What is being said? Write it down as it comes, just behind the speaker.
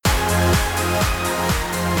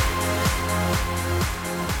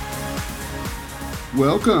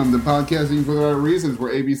Welcome to Podcasting for the Right Reasons,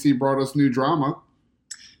 where ABC brought us new drama.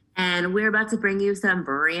 And we're about to bring you some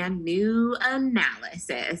brand new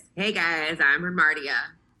analysis. Hey guys, I'm Remardia.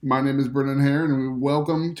 My name is Brendan Hare, and we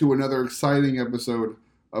welcome to another exciting episode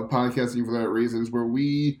of Podcasting for the Right Reasons, where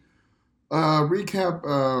we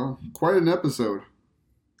recap quite an episode.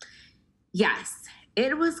 Yes,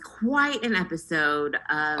 it was quite an episode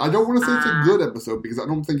of... I don't want to say it's a good episode, because I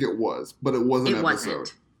don't think it was, but it was an episode.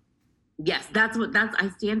 Wasn't. Yes,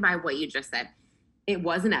 I stand by what you just said. It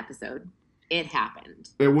was an episode. It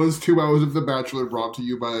happened. It was 2 hours of The Bachelor brought to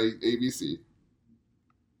you by ABC.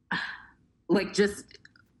 We're just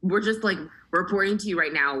reporting to you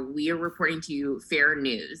right now. We are reporting to you fair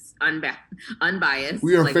news, unbiased.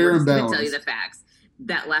 We are fair and balanced. We're going to tell you the facts.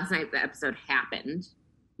 That last night the episode happened.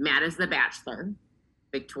 Matt is the Bachelor.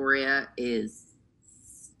 Victoria is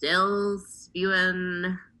still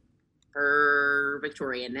spewing her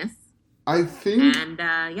Victorianness. I think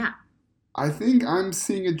I'm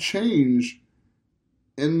seeing a change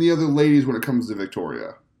in the other ladies when it comes to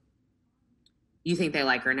Victoria. You think they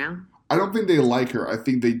like her now? I don't think they like her. I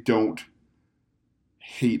think they don't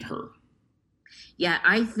hate her. Yeah,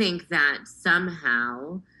 I think that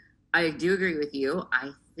somehow, I do agree with you.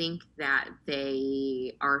 I think that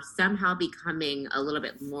they are somehow becoming a little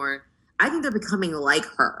bit more, I think they're becoming like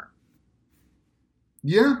her.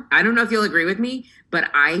 Yeah. I don't know if you'll agree with me, but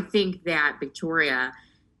I think that Victoria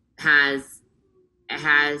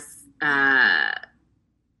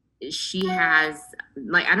she has,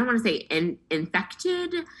 I don't want to say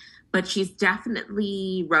infected, but she's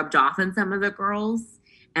definitely rubbed off on some of the girls.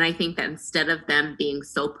 And I think that instead of them being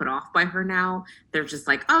so put off by her now, they're just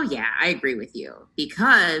like, oh yeah, I agree with you.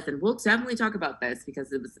 Because, and we'll definitely talk about this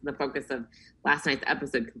because it was the focus of last night's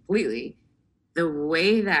episode completely, the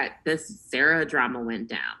way that this Sarah drama went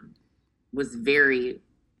down was very,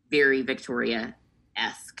 very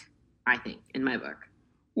Victoria-esque, I think, in my book.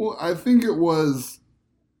 Well, I think it was...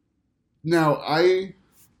 Now,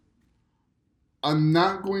 I'm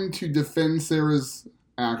not going to defend Sarah's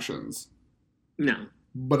actions. No.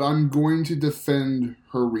 But I'm going to defend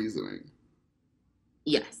her reasoning.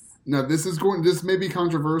 Yes. Now, this may be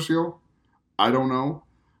controversial. I don't know.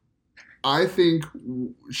 I think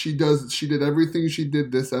she did everything she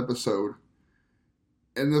did this episode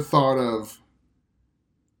in the thought of,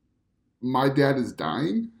 my dad is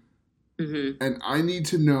dying, and I need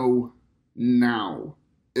to know now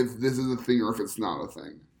if this is a thing or if it's not a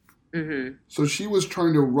thing. Mm-hmm. So she was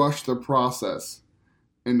trying to rush the process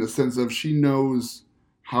in the sense of she knows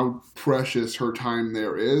how precious her time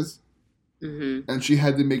there is, and she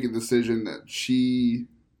had to make a decision that she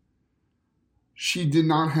did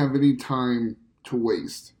not have any time to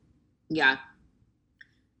waste. Yeah.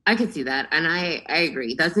 I could see that. And I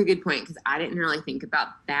agree. That's a good point because I didn't really think about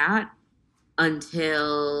that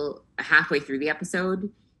until halfway through the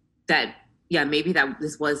episode. That, yeah, maybe that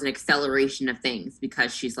this was an acceleration of things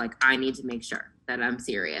because she's like, I need to make sure that I'm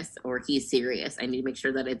serious or he's serious. I need to make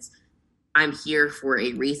sure that I'm here for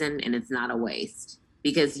a reason and it's not a waste.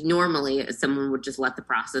 Because normally someone would just let the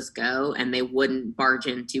process go and they wouldn't barge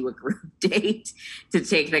into a group date to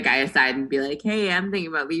take the guy aside and be like, hey, I'm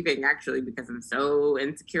thinking about leaving actually because I'm so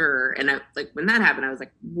insecure. And when that happened, I was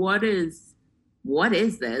like, what is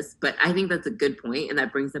this? But I think that's a good point and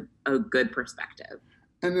that brings up a good perspective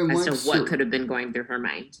and then as to what could have been going through her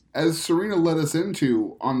mind. As Serena led us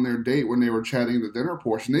into on their date when they were chatting the dinner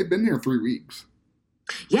portion, they've been here 3 weeks.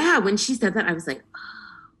 Yeah, when she said that, I was like, oh.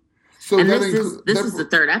 So and this is the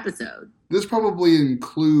third episode. This probably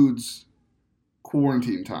includes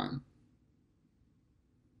quarantine time.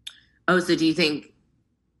 Oh, so do you think?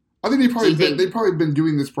 I think they've probably been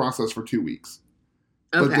doing this process for 2 weeks.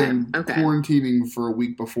 Okay. But then quarantining for a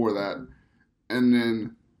week before that. And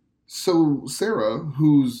then, so Sarah,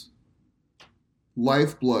 whose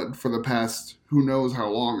lifeblood for the past who knows how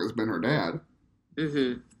long has been her dad,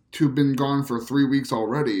 to have been gone for 3 weeks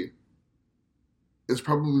already, she's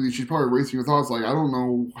probably racing her thoughts like, I don't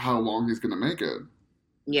know how long he's going to make it.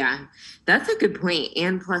 Yeah, that's a good point.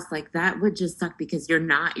 And plus, that would just suck because you're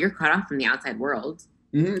cut off from the outside world.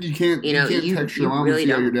 Mm-hmm. You can't text your mom really and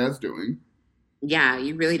see how your dad's doing. Yeah,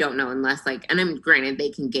 you really don't know unless and granted, they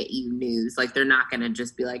can get you news. They're not going to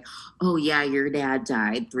just be like, oh yeah, your dad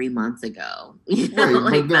died 3 months ago. Right,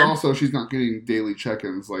 but then also she's not getting daily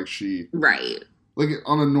check-ins like she... Right.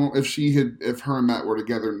 If her and Matt were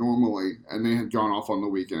together normally and they had gone off on the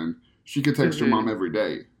weekend, she could text her mom every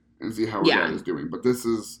day and see how her dad is doing. But this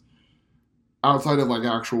is outside of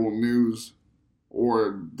actual news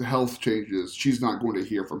or the health changes. She's not going to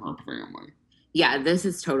hear from her family. Yeah, this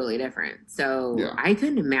is totally different. So I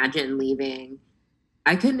couldn't imagine leaving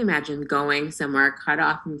I couldn't imagine going somewhere cut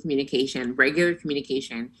off from communication, regular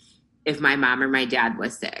communication, if my mom or my dad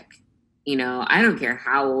was sick. You know, I don't care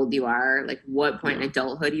how old you are, like what point in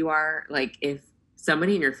adulthood you are. Like if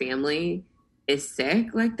somebody in your family is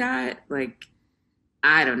sick like that, like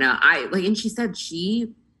I don't know. I like, and she said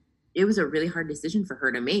it was a really hard decision for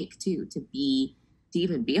her to make too, to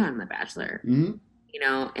even be on The Bachelor, you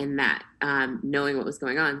know, and that knowing what was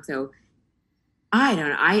going on. So I don't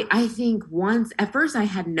know. I think once at first I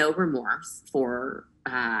had no remorse for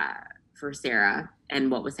Sarah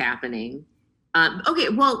and what was happening. Okay,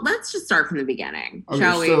 well, let's just start from the beginning,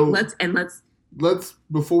 shall we? So let's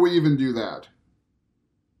before we even do that,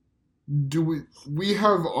 we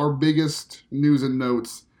have our biggest news and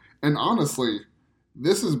notes, and honestly,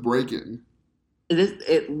 this is breaking.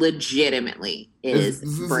 It legitimately is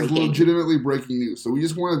breaking. This is legitimately breaking news. So we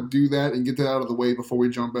just want to do that and get that out of the way before we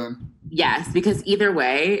jump in. Yes, because either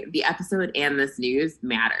way, the episode and this news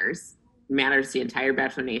matters to the entire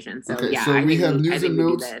Bachelor Nation. So okay, so we have news and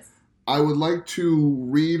notes. I would like to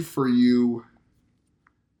read for you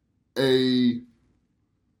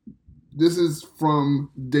this is from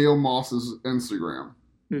Dale Moss's Instagram.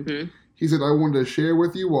 Mm-hmm. He said, I wanted to share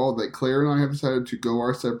with you all that Claire and I have decided to go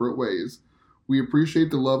our separate ways. We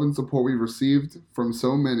appreciate the love and support we've received from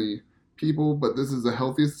so many people, but this is the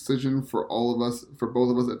healthiest decision for all of us, for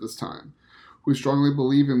both of us at this time. We strongly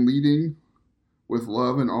believe in leading with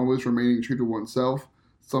love and always remaining true to oneself,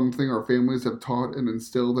 something our families have taught and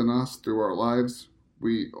instilled in us through our lives.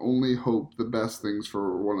 We only hope the best things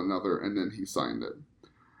for one another, and then he signed it.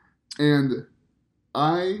 And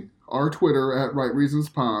our Twitter at Right Reasons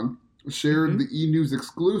Pod, shared the E! News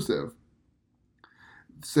exclusive,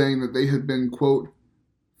 saying that they had been, quote,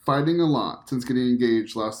 fighting a lot since getting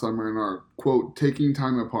engaged last summer and are, quote, taking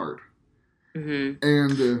time apart. Mm-hmm.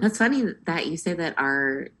 And that's funny that you say that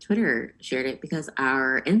our Twitter shared it, because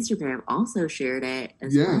our Instagram also shared it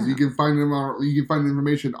as well. Yes, you can find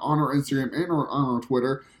information on our Instagram and on our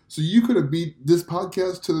Twitter. So you could have beat this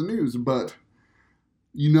podcast to the news, but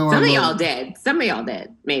you know, some of y'all did. Some of y'all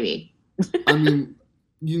did, maybe. I mean,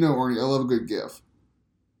 you know, Arnie, I love a good GIF.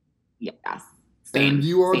 Yes. And do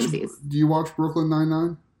you watch Brooklyn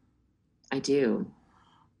Nine-Nine? I do.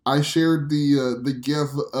 I shared the GIF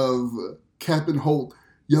of Captain Holt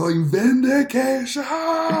yelling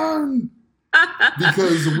 "Vindication"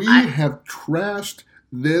 because we have trashed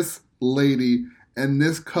this lady and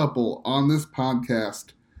this couple on this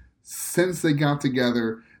podcast since they got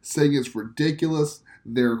together, saying it's ridiculous,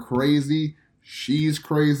 they're crazy, she's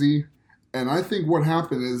crazy, and I think what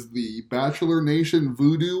happened is the Bachelor Nation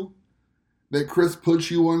voodoo that Chris puts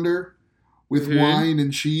you under with wine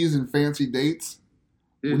and cheese and fancy dates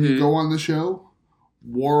when you go on the show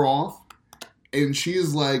wore off. And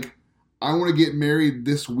she's like, I want to get married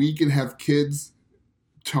this week and have kids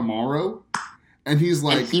tomorrow. And he was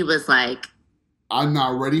like, I'm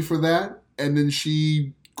not ready for that. And then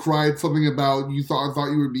she cried something about, I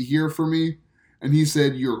thought you would be here for me. And he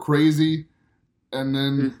said, you're crazy. And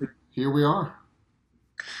then here we are.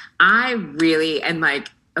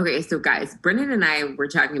 Okay, so guys, Brendan and I were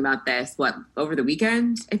talking about this, over the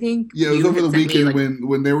weekend, I think? Yeah, it was over the weekend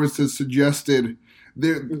when there was this suggested,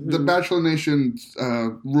 the Bachelor Nation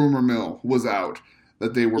rumor mill was out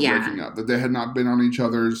that they were breaking up, that they had not been on each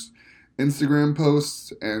other's Instagram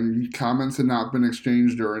posts and comments had not been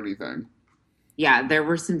exchanged or anything. Yeah, there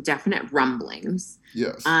were some definite rumblings.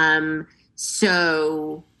 Yes.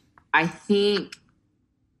 So I think...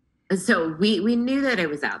 So we knew that it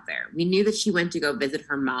was out there. We knew that she went to go visit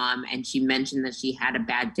her mom, and she mentioned that she had a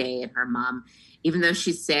bad day, and her mom, even though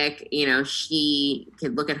she's sick, you know, she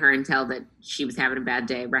could look at her and tell that she was having a bad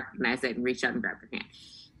day, recognize it, and reach out and grab her hand.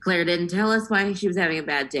 Claire didn't tell us why she was having a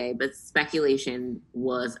bad day, but speculation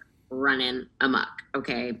was running amok,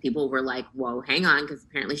 okay? People were like, whoa, hang on, because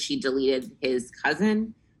apparently she deleted his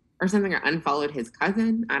cousin or something, or unfollowed his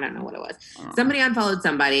cousin. I don't know what it was. Somebody unfollowed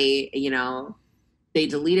somebody, you know. They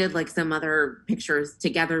deleted like some other pictures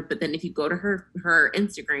together, but then if you go to her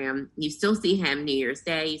Instagram, you still see him New Year's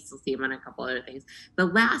Day. You still see him on a couple other things. The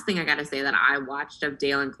last thing I got to say that I watched of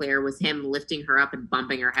Dale and Claire was him lifting her up and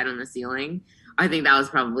bumping her head on the ceiling. I think that was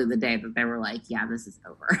probably the day that they were like, yeah, this is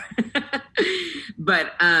over.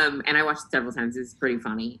 But, and I watched it several times. It's pretty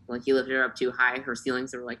funny. Like he lifted her up too high. Her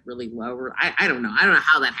ceilings are like really low. I don't know. I don't know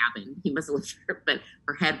how that happened. He must have lifted her, but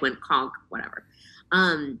her head went conk, whatever.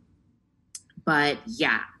 But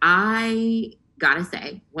yeah, I gotta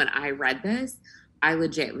say, when I read this, I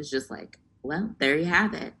legit was just like, well, there you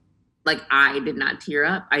have it. Like, I did not tear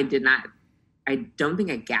up. I don't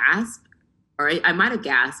think I gasped, or I might have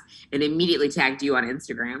gasped and immediately tagged you on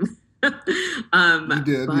Instagram. You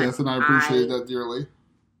did, yes, and I appreciate that dearly.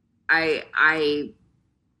 I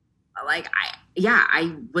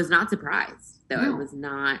was not surprised. Though I was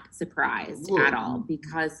not surprised at all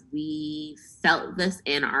because we felt this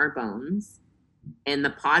in our bones, in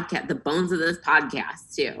the bones of this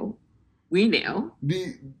podcast too. We knew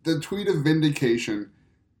the tweet of vindication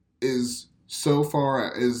is so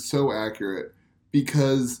accurate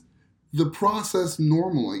because the process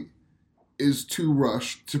normally is to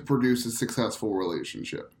rush to produce a successful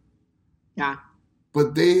relationship. Yeah.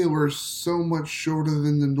 But they were so much shorter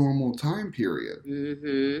than the normal time period.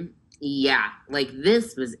 Mm-hmm. Yeah, like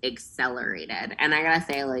this was accelerated. And I gotta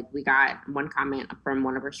say, like, we got one comment from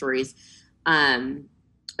one of our stories.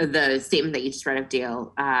 The statement that you just read of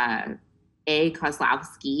Dale, A.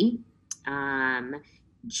 Kozlowski,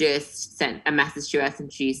 just sent a message to us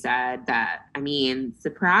and she said that, I mean,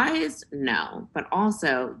 surprised? No, but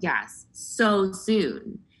also, yes, so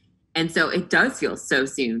soon. And so it does feel so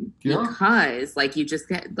soon because, like you just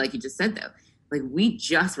said, though, like we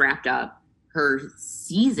just wrapped up her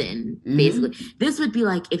season. Basically, this would be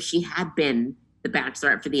like if she had been the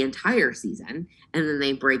Bachelorette for the entire season, and then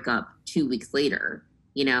they break up 2 weeks later.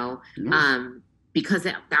 You know, because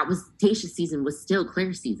that was Tayshia's season was still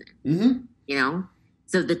Claire's season. You know,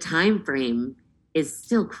 so the time frame is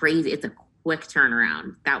still crazy. It's a quick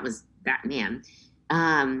turnaround. That was that man.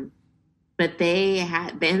 But they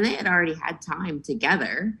had already had time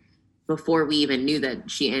together before we even knew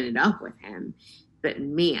that she ended up with him. But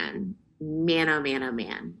man, oh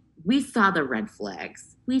man, we saw the red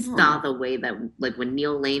flags. We saw the way that, like, when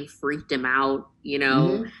Neil Lane freaked him out, you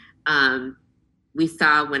know, we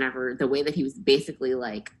saw the way that he was basically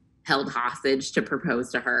like held hostage to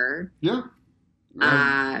propose to her. Yeah.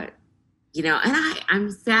 You know, and I'm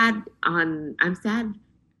sad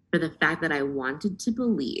for the fact that I wanted to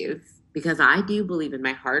believe, because I do believe in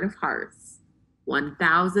my heart of hearts,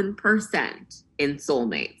 1,000% in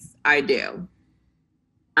soulmates. I do.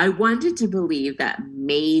 I wanted to believe that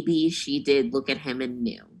maybe she did look at him and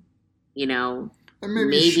knew, you know, and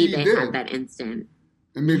maybe they had that instant.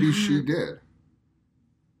 And maybe she did.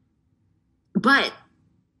 But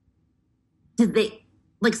did they,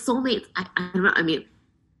 like, soulmates? I don't know. I mean,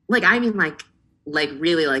 like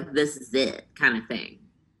really, like, this is it kind of thing.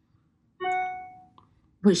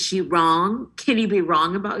 Was she wrong? Can you be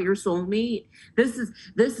wrong about your soulmate? This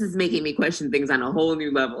is making me question things on a whole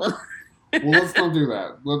new level. Well, let's not do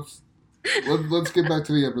that. Let's get back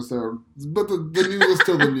to the episode. But the news is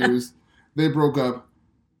still the news. They broke up.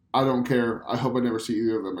 I don't care. I hope I never see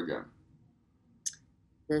either of them again.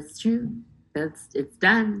 That's true. It's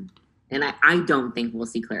done. And I don't think we'll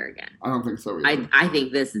see Claire again. I don't think so either. I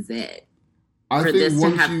think this is it. For this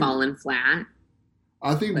to have fallen flat.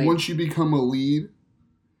 I think once you become a lead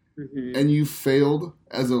and you failed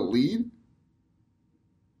as a lead,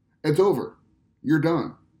 it's over. You're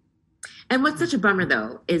done. And what's such a bummer,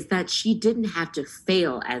 though, is that she didn't have to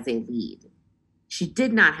fail as a lead. She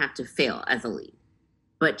did not have to fail as a lead.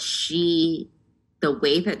 But the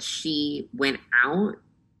way that she went out,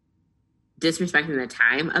 disrespecting the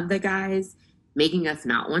time of the guys, making us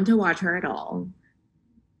not want to watch her at all,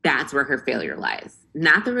 that's where her failure lies.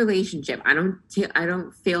 Not the relationship. I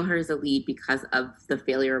don't feel her as a lead because of the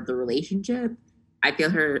failure of the relationship. I feel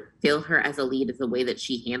her as a lead as the way that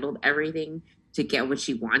she handled everything to get what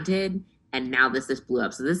she wanted, and now this just blew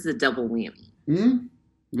up. So this is a double whammy.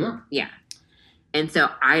 Yeah. Yeah. And so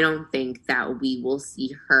I don't think that we will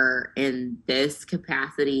see her in this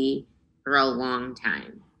capacity for a long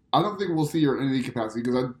time. I don't think we'll see her in any capacity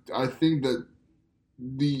because I think that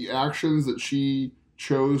the actions that she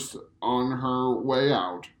chose on her way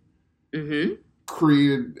out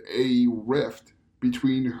created a rift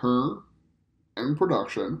between her and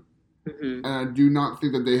production. And I do not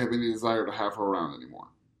think that they have any desire to have her around anymore.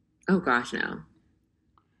 Oh, gosh, no.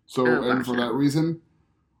 So, for that reason,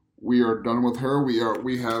 we are done with her. We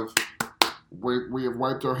have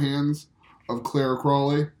wiped our hands of Claire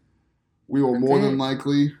Crawley. We will more than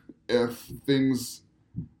likely, if things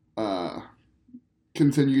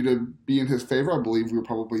continue to be in his favor, I believe we'll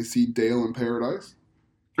probably see Dale in Paradise.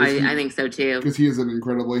 I think so, too. Because he is an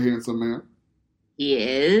incredibly handsome man. He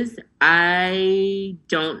is. I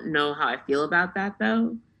don't know how I feel about that,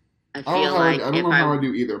 though. I don't know how I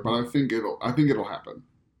do either, but I think it'll happen.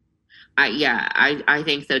 I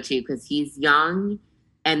think so too, because he's young,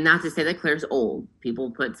 and not to say that Claire's old.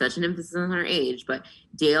 People put such an emphasis on her age, but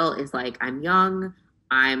Dale is like, I'm young.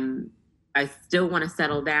 I still want to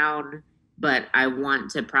settle down, but I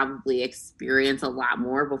want to probably experience a lot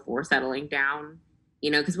more before settling down.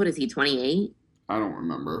 You know, because what is he, 28? I don't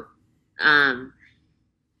remember.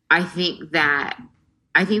 I think that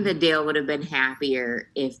I think that Dale would have been happier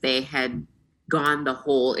if they had gone the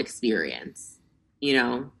whole experience, you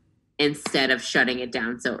know, instead of shutting it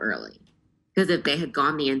down so early. Because if they had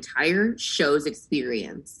gone the entire show's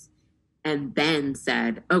experience and then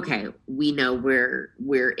said, okay, we know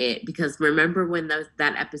we're it. Because remember when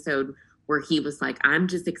that episode where he was like, I'm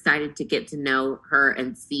just excited to get to know her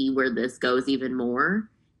and see where this goes even more,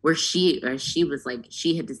 where she was like,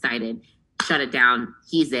 she had decided, shut it down.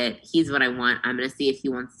 He's it. He's what I want. I'm going to see if he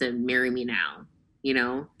wants to marry me now, you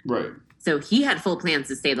know? Right. So he had full plans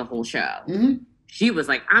to stay the whole show. Mm-hmm. She was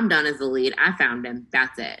like, I'm done as the lead. I found him.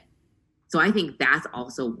 That's it. So I think that's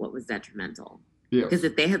also what was detrimental. Yes. Because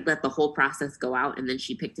if they had let the whole process go out and then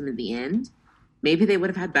she picked him at the end, maybe they would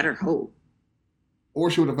have had better hope. Or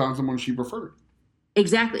she would have found someone she preferred.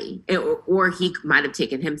 Exactly. Or he might have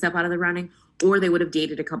taken himself out of the running, or they would have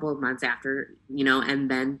dated a couple of months after, you know, and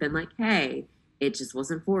then been like, hey, it just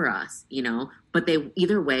wasn't for us, you know. But they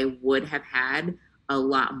either way would have had a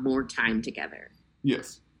lot more time together.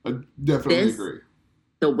 Yes, I definitely agree.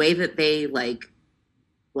 The way that they like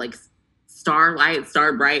starlight,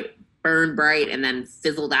 star bright, burn bright, and then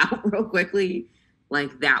fizzled out real quickly,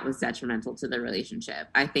 like that was detrimental to the relationship.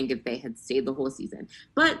 I think if they had stayed the whole season.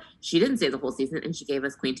 But she didn't stay the whole season, and she gave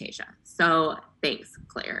us Queen Tayshia. So thanks,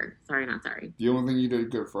 Claire. Sorry, not sorry. The only thing you did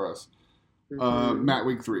good for us. Mm-hmm. Matt,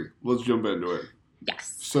 week 3. Let's jump into it.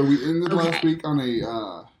 Yes. So we ended last week on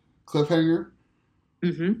a cliffhanger.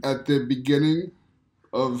 Mm-hmm. At the beginning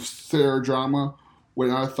of Sarah drama, when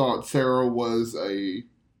I thought Sarah was a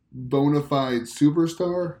bona fide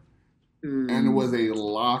superstar and was a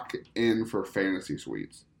lock in for Fantasy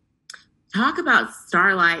Suites. Talk about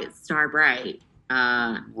starlight, star bright.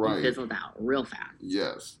 Right. Fizzled out real fast.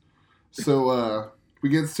 Yes. So we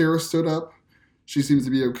get Sarah stood up. She seems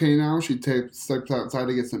to be okay now. She steps outside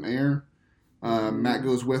to get some air. Matt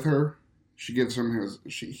goes with her. She gives him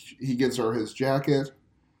he gives her his jacket.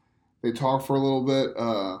 They talk for a little bit.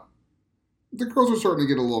 The girls are starting to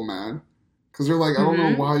get a little mad because they're like, I don't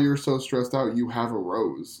know why you're so stressed out. You have a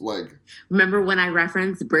rose. Like, remember when I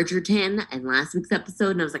referenced Bridgerton in last week's episode,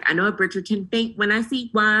 and I was like, I know a Bridgerton faint when I see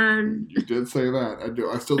one. You did say that. I do.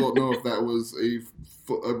 I still don't know if that was a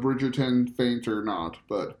Bridgerton faint or not,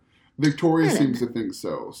 but Victoria seems to think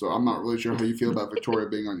so. So I'm not really sure how you feel about Victoria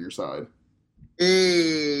being on your side.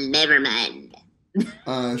 Never mind.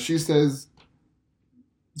 She says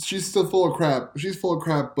she's still full of crap. She's full of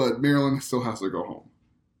crap, but Marilyn still has to go home.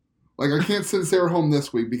 Like, I can't send Sarah home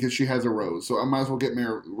this week because she has a rose, so I might as well get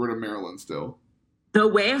rid of Marilyn still. The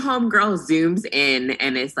way Homegirl zooms in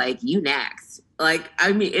and it's like, you next. Like,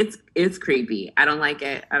 I mean, it's creepy. I don't like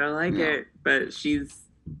it. It. But she's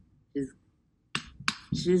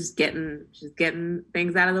getting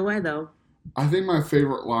things out of the way, though. I think my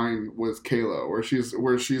favorite line was Kayla,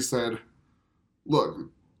 where she said, "Look,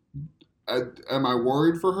 am I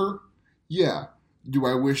worried for her? Yeah. Do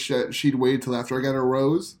I wish that she'd waited till after I got a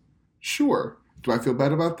rose? Sure. Do I feel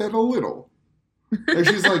bad about that? A little." And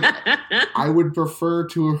she's like, I would prefer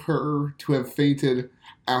her to have fainted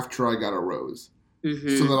after I got a rose,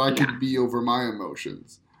 so that I could be over my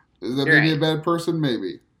emotions. Is that maybe a bad person?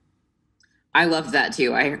 Maybe. I love that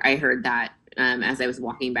too. I heard that as I was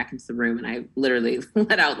walking back into the room, and I literally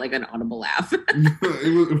let out like an audible laugh.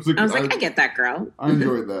 I was like, I get that, girl. I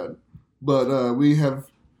enjoyed that. But we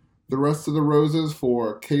have the rest of the roses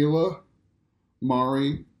for Kayla,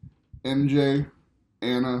 Mari, MJ,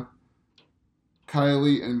 Anna,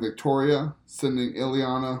 Kylie, and Victoria, sending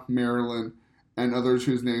Ileana, Marilyn, and others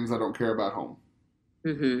whose names I don't care about home.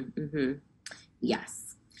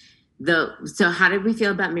 Yes. So how did we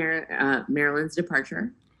feel about Marilyn's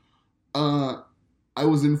departure? I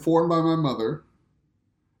was informed by my mother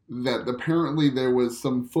that apparently there was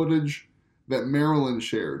some footage that Marilyn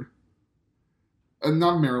shared.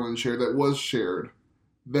 That was shared,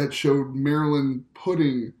 that showed Marilyn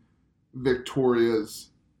putting Victoria's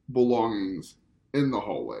belongings in the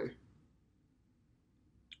hallway.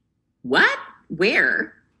 What?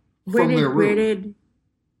 Where? Where did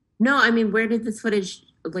this footage,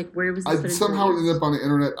 like, where was this footage? Somehow it ended up on the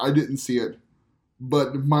internet. I didn't see it.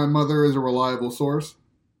 But my mother is a reliable source.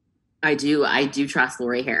 I do trust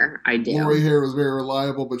Lori Hare. I do. Lori Hare was very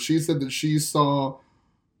reliable, but she said that she saw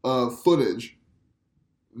footage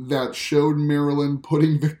that showed Marilyn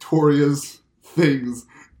putting Victoria's things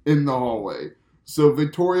in the hallway. So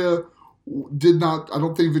Victoria did not, I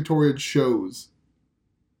don't think Victoria chose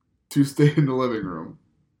to stay in the living room.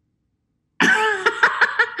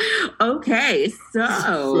 Okay,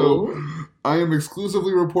 so I am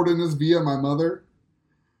exclusively reporting this via my mother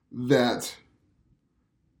that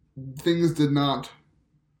things did not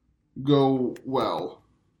go well.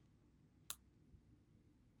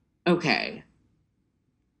 Okay.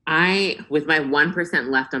 With my 1%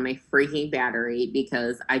 left on my freaking battery,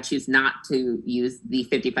 because I choose not to use the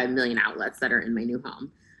 55 million outlets that are in my new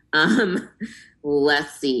home. Um,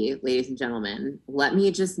 let's see, ladies and gentlemen. Let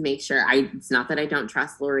me just make sure. It's not that I don't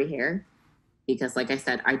trust Lori Hare, because, like I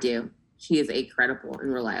said, I do. She is a credible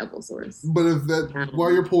and reliable source. But if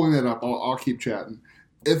while you're pulling that up, I'll keep chatting.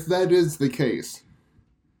 If that is the case,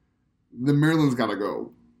 then Marilyn's got to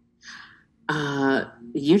go.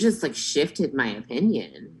 You just shifted my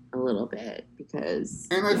opinion a little bit, because.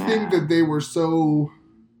 And I think that they were so.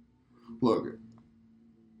 Look,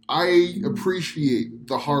 I appreciate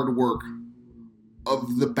the hard work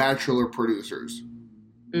of the Bachelor producers.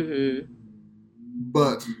 Mm-hmm.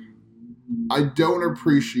 But I don't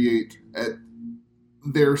appreciate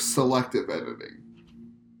their selective editing.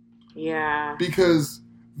 Yeah. Because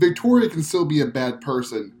Victoria can still be a bad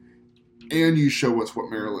person, and you show us what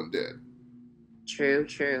Marilyn did. True.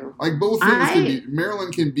 Both things can be.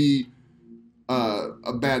 Marilyn can be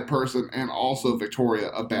a bad person, and also Victoria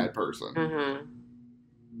a bad person. Mm-hmm.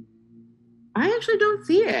 I actually don't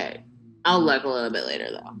see it. I'll look a little bit later,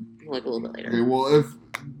 though. Okay, well,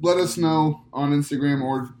 let us know on Instagram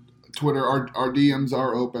or Twitter. Our DMs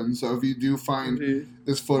are open, so if you do find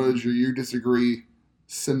this footage or you disagree,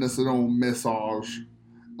 send us an old message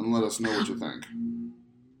and let us know what you think.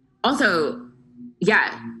 Also,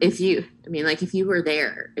 yeah, if you were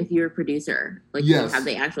there, if you were a producer, yes. You have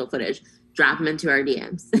the actual footage, drop them into our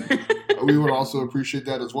DMs. We would also appreciate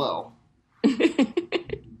that as well.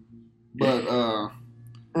 But,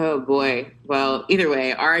 oh boy. Well, either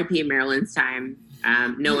way, R.I.P. Marilyn's time.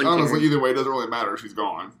 No one honestly, cares. Either way, it doesn't really matter. She's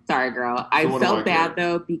gone. Sorry, girl. I felt bad,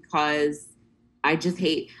 though, because I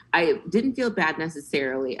didn't feel bad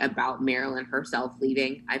necessarily about Marilyn herself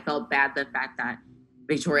leaving. I felt bad the fact that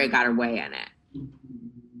Victoria got her way in it.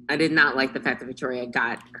 I did not like the fact that Victoria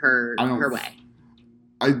got her way.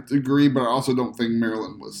 I agree, but I also don't think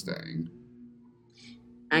Marilyn was staying.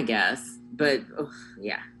 I guess. But,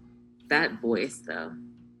 yeah. That voice, though.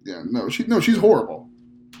 Yeah, she's horrible.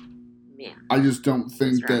 Yeah. I just don't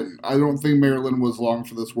think I don't think Marilyn was long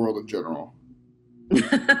for this world in general.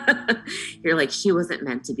 You're like, she wasn't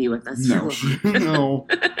meant to be with us. No, she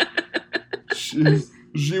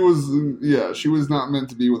was not meant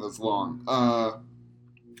to be with us long. The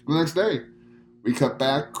next day, we cut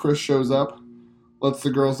back. Chris shows up, lets the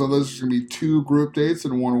girls know there's going to be 2 group dates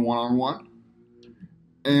and 1 one-on-one.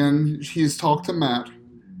 And he's talked to Matt,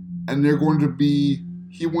 and they're going to be.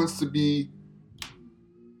 He wants to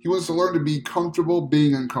learn to be comfortable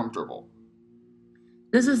being uncomfortable.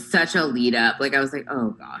 This was such a lead up. I was like, oh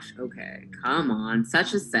gosh, okay, come on.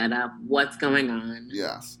 Such a setup. What's going on?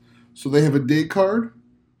 Yes. So they have a date card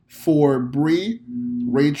for Bree,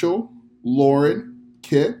 Rachel, Lauren,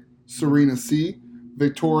 Kit, Serena C,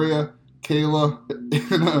 Victoria, Kayla,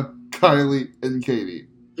 Anna, Kylie, and Katie.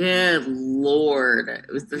 Good Lord.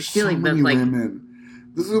 It was the feeling that women.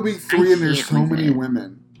 This will be 3 and there's so many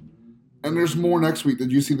women. And there's more next week.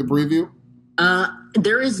 Did you see the preview?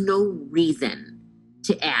 There is no reason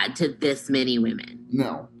to add to this many women.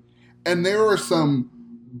 No. And there are some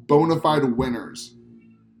bona fide winners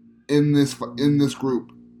in this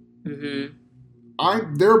group. Mm-hmm.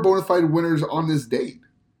 There are bona fide winners on this date.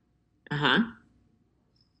 Uh-huh.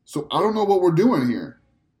 So I don't know what we're doing here.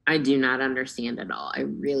 I do not understand at all. I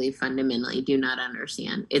really fundamentally do not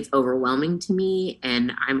understand. It's overwhelming to me,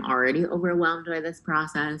 and I'm already overwhelmed by this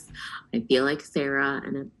process. I feel like Sarah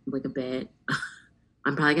and a bit.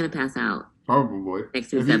 I'm probably going to pass out. Probably.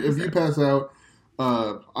 If you pass out,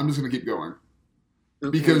 I'm just going to keep going. Okay.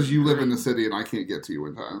 Because you live in the city and I can't get to you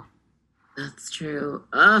in time. That's true.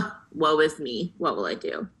 Woe is me. What will I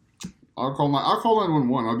do? I'll call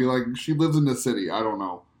 911. I'll be like, she lives in the city. I don't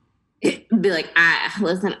know. Be like,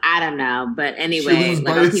 I don't know. But anyway,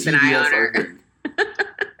 I'll keep an eye on her.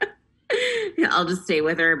 I'll just stay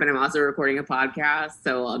with her, but I'm also recording a podcast,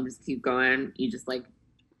 so I'll just keep going. You just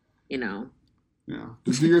Yeah,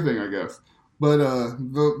 just do your thing, I guess. But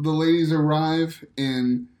the ladies arrive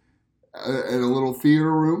in at a little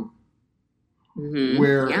theater room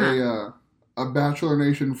where a Bachelor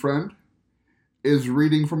Nation friend is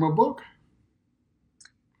reading from a book.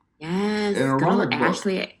 Yes, an erotic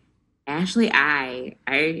book. Ashley, I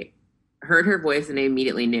heard her voice and I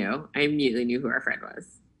immediately knew who our friend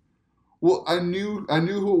was. Well, I knew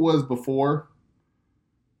who it was before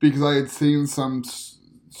because I had seen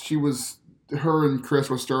her and Chris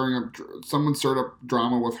were someone stirred up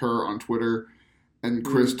drama with her on Twitter, and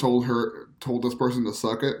Chris told this person to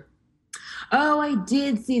suck it. Oh, I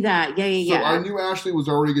did see that. Yeah. So I knew Ashley was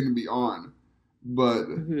already going to be on, but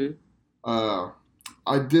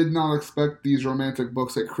I did not expect these romantic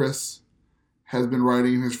books that Chris has been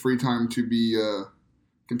writing in his free time to be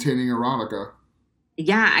containing erotica.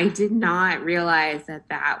 Yeah, I did not realize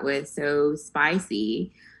that was so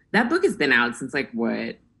spicy. That book has been out since like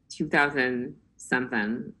what, 2000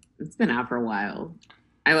 something. It's been out for a while.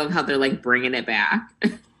 I love how they're like bringing it back.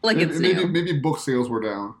 Like it's new. Maybe book sales were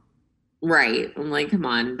down. Right. I'm like, come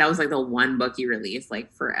on. That was like the one book he released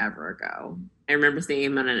like forever ago. I remember seeing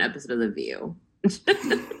him on an episode of The View.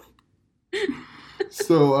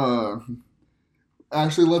 So,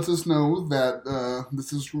 Ashley lets us know that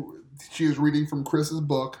she is reading from Chris's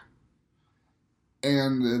book,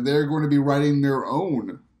 and they're going to be writing their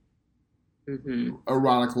own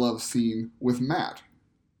erotic love scene with Matt.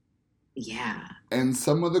 Yeah. And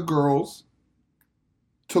some of the girls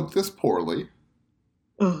took this poorly.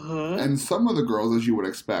 And some of the girls, as you would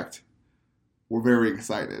expect, were very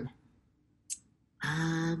excited.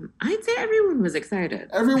 I'd say everyone was excited.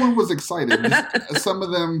 Everyone was excited. Some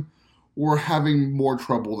of them were having more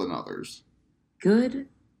trouble than others. Good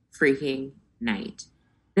freaking night.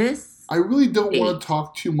 I really don't want to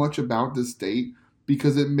talk too much about this date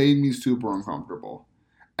because it made me super uncomfortable.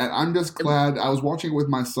 And I'm just glad I was watching it with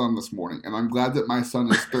my son this morning, and I'm glad that my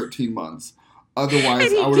son is 13 months.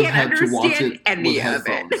 Otherwise, I would have had to watch it with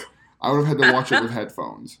headphones. I would have had to watch it with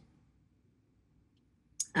headphones.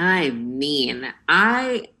 I mean,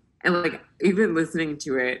 I like even listening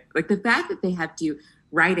to it, like the fact that they have to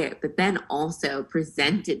write it, but then also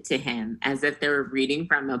present it to him as if they were reading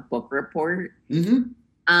from a book report.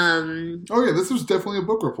 Oh yeah, this was definitely a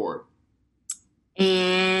book report.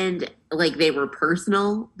 And like they were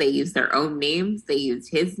personal. They used their own names. They used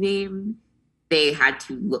his name. They had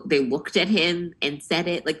to look, they looked at him and said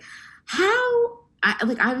it. Like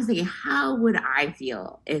I was thinking, how would I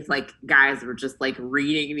feel if like guys were just like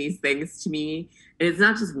reading these things to me? And it's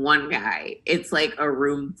not just one guy; it's like a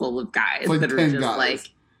room full of guys like that are just guys. Like,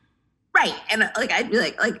 right. And like I'd be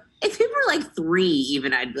like if it were like 3,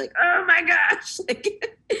 even I'd be like, oh my gosh!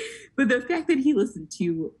 Like, but the fact that he listened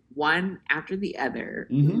to one after the other,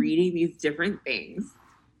 reading these different things,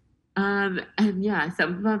 and yeah,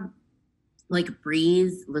 some of them. Like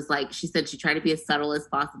Breeze was like, she said she tried to be as subtle as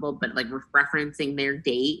possible, but like referencing their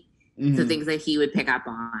date. So things that he would pick up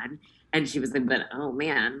on. And she was like, but oh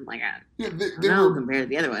man, like, I don't know compared to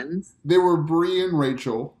the other ones. There were Bree and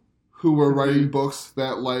Rachel who were writing books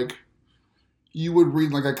that like you would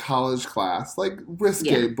read like a college class, like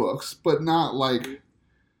risque books, but not like,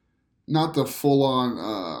 not the full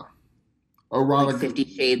on erotic. Like 50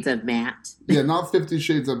 Shades of Matt. Yeah, not 50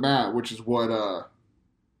 Shades of Matt, which is what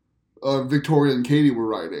Victoria and Katie were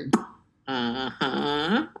writing.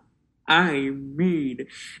 I mean,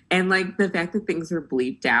 and like the fact that things were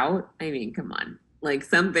bleeped out. I mean, come on. Like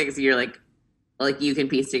some things you're like you can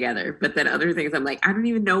piece together, but then other things I'm like, I don't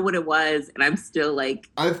even know what it was, and I'm still like.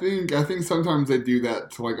 I think sometimes they do that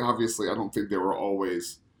to like. Obviously, I don't think they were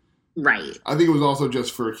always right. I think it was also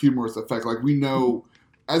just for a humorous effect. Like we know,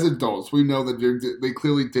 as adults, we know that they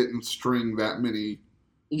clearly didn't string that many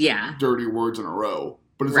dirty words in a row.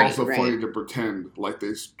 But it's also funny to pretend like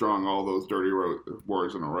they strung all those dirty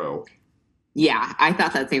words in a row. Yeah, I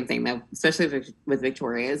thought that same thing, though, especially with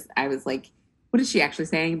Victoria's. I was like, what is she actually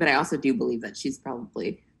saying? But I also do believe that she's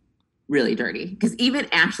probably really dirty. Because even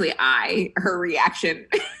Ashley her reaction.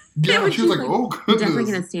 Yeah, she was like, oh, goodness. You're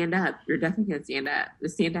definitely going to stand up. You're definitely going to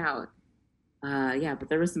stand out. Yeah, but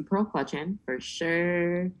there was some pearl clutching for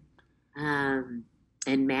sure. And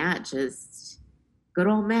Matt just... Good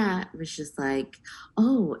old Matt was just like,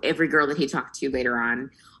 oh, every girl that he talked to later on,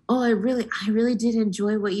 oh, I really did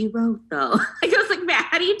enjoy what you wrote though. Like I was like, Matt,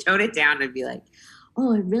 how do you tone it down and be like,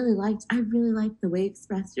 oh, I really liked the way you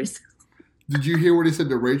expressed yourself. Did you hear what he said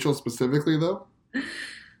to Rachel specifically though?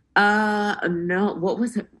 No. What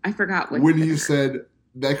was it? I forgot what when he said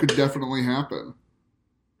that could definitely happen.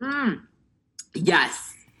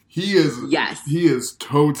 Yes. He is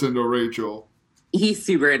totes into Rachel. He's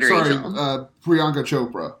super into Rachel. Priyanka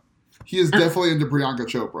Chopra. He is definitely into Priyanka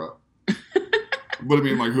Chopra. But I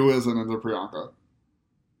mean, like, who isn't into Priyanka?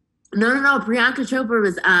 No. Priyanka Chopra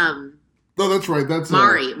was No, that's right. That's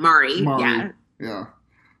Mari. Yeah.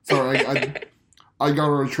 Sorry, I got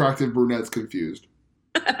our attractive brunettes confused.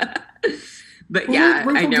 But yeah,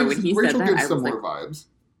 I know when he said that, Rachel gives similar vibes.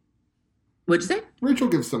 What'd you say? Rachel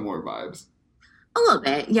gives similar vibes. A little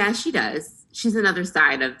bit. Yeah, she does. She's another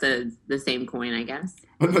side of the same coin, I guess.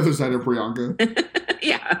 Another side of Priyanka.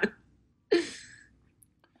 Yeah.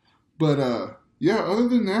 But, yeah, other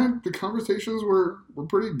than that, the conversations were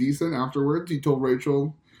pretty decent afterwards. He told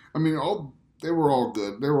Rachel, I mean, they were all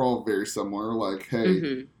good. They were all very similar. Like,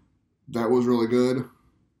 hey, that was really good.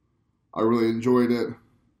 I really enjoyed it.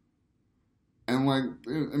 And like,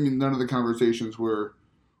 I mean, none of the conversations were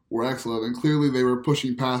excellent, and clearly they were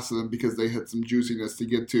pushing past them because they had some juiciness to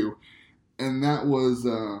get to, and that was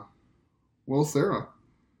well, Sarah.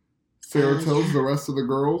 Sarah tells the rest of the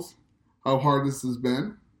girls how hard this has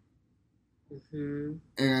been,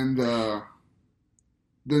 and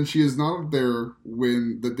then she is not there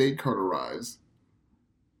when the date card arrives.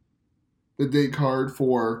 The date card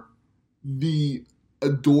for the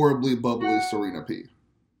adorably bubbly Serena P.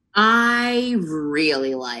 I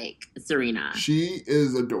really like Serena. She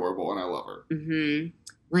is adorable, and I love her.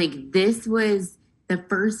 Like, this was the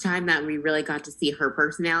first time that we really got to see her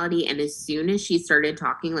personality, and as soon as she started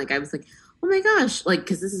talking, like, I was like, oh my gosh, like,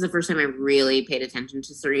 because this is the first time I really paid attention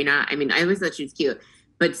to Serena. I mean, I always thought she was cute,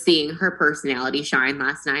 but seeing her personality shine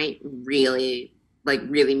last night really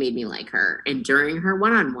made me like her. And during her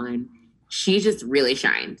one-on-one, she just really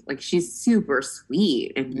shined. Like, she's super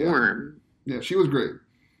sweet and warm. Yeah, she was great.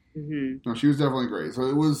 No, she was definitely great. So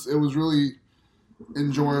it was really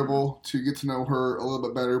enjoyable to get to know her a little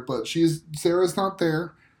bit better. But Sarah's not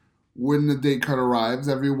there when the date card arrives.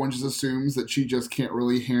 Everyone just assumes that she just can't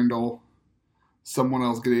really handle someone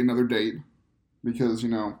else getting another date, because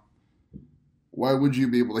why would you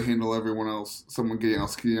be able to handle someone getting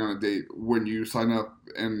on a date when you sign up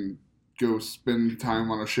and go spend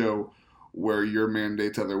time on a show where your man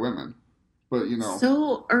dates other women? But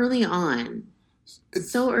so early on.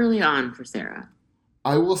 It's so early on for Sarah.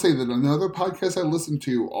 I will say that another podcast I listen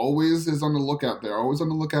to always is on the lookout there. Always on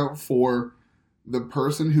the lookout for the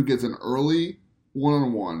person who gets an early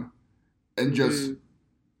one-on-one and just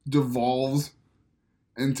devolves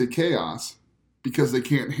into chaos because they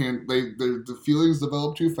can't the feelings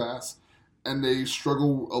develop too fast, and they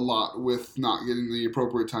struggle a lot with not getting the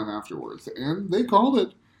appropriate time afterwards. And they called it.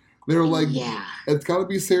 They were like, it's got to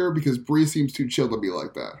be Sarah because Bree seems too chill to be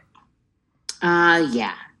like that.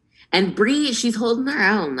 Yeah. And Bree, she's holding her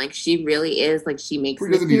own. Like, she really is. Like, she makes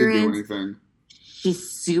Bree doesn't need to do anything. She's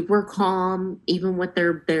super calm, even with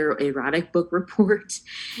their erotic book report.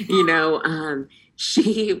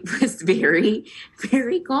 She was very,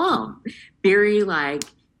 very calm. Very, like,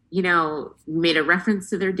 made a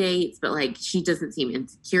reference to their dates, but, like, she doesn't seem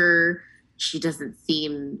insecure. She doesn't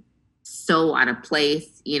seem so out of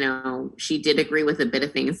place. She did agree with a bit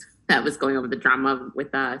of things that was going on with the drama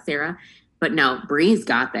with Sarah. But no, Bree's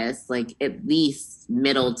got this, like, at least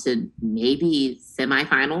middle to maybe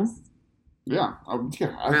semifinals. Yeah, I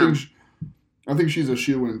think she's a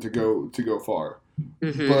shoo-in to go far.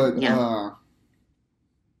 But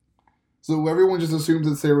so everyone just assumes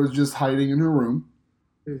that Sarah's just hiding in her room,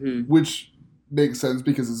 which makes sense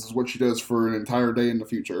because this is what she does for an entire day in the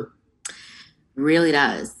future. Really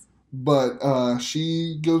does. But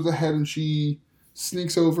she goes ahead and she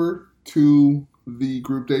sneaks over to the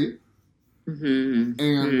group date.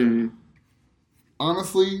 And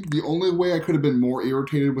honestly, the only way I could have been more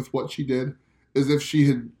irritated with what she did is if she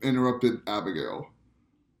had interrupted Abigail.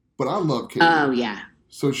 But I love Katie. Oh, yeah.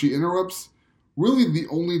 So she interrupts really the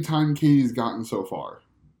only time Katie's gotten so far.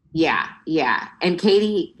 Yeah. And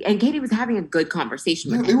Katie was having a good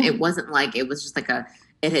conversation with him. It wasn't like it was just like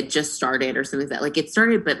it had just started or something like that. Like, it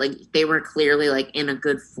started, but like they were clearly like in a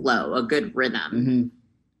good flow, a good rhythm.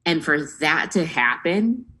 And for that to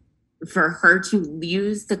happen, for her to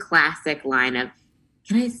use the classic line of,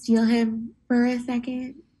 can I steal him for a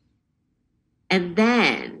second? And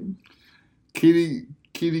then Katie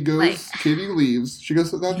leaves. She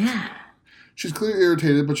goes, she's clearly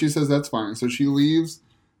irritated, but she says that's fine. So she leaves,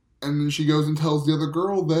 and then she goes and tells the other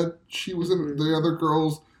girl that she was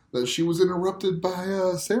that she was interrupted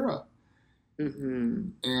by Sarah.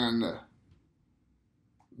 And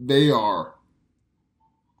they are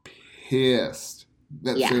pissed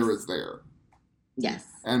that Sarah's there. Yes.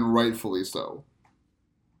 And rightfully so.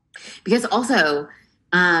 Because also,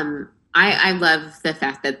 I love the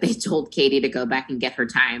fact that they told Katie to go back and get her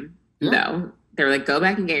time, though. They were like, go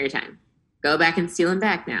back and get your time. Go back and steal him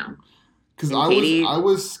back now. Because I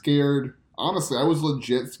was scared. Honestly, I was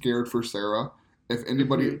legit scared for Sarah if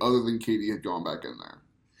anybody other than Katie had gone back in there.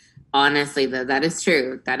 Honestly, though, that is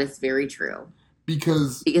true. That is very true.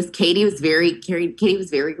 Because Katie was very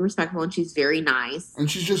respectful, and she's very nice.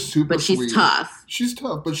 And she's just super sweet. But she's tough. She's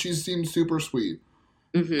tough, but she seems super sweet.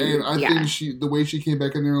 And I think the way she came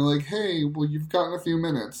back in there, like, hey, well, you've gotten a few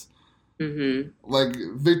minutes. Like,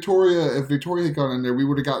 if Victoria had gone in there, we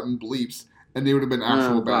would have gotten bleeps, and they would have been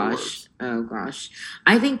actual bad words. Oh, gosh.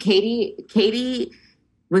 I think Katie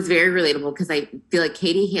was very relatable because I feel like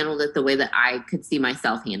Katie handled it the way that I could see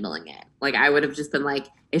myself handling it. Like, I would have just been like,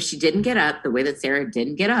 if she didn't get up, the way that Sarah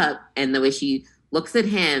didn't get up, and the way she looks at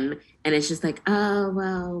him And it's just like, oh,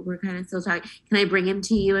 well, we're kind of still talking. Can I bring him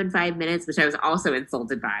to you in 5 minutes? Which I was also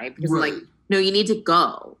insulted by because right. I'm like, no, you need to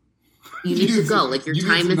go. You need to go. Like, your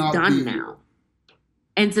time is done now.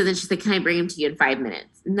 And so then she's like, can I bring him to you in 5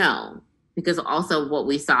 minutes? No. Because also what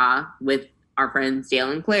we saw with our friends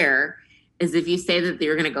Dale and Claire is if you say that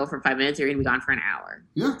you're going to go for 5 minutes, you're going to be gone for an hour.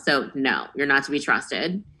 Yeah. So, no, you're not to be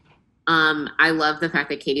trusted. I love the fact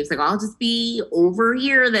that Katie was like, I'll just be over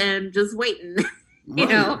here then, just waiting. You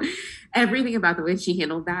know, everything about the way she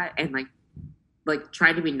handled that and like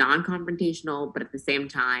tried to be non-confrontational, but at the same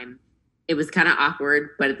time, it was kind of awkward.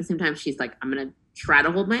 But at the same time, she's like, I'm going to try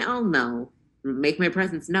to hold my own, though, make my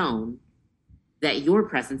presence known that your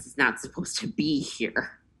presence is not supposed to be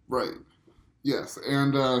here. Right. Yes.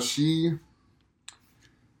 And she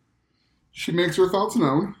makes her thoughts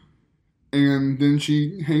known, and then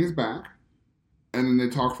she hangs back, and then they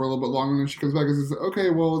talk for a little bit longer, and then she comes back and says, okay,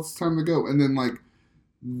 well, it's time to go. And then, like,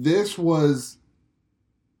 this was,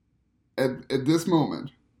 at this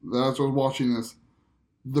moment, as I was watching this,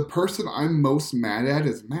 the person I'm most mad at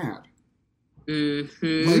is Matt.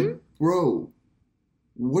 Mm-hmm. Like, bro,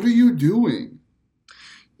 what are you doing?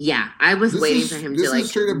 Yeah, I was waiting for him to, like... This is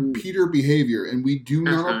straight up Peter behavior, and we do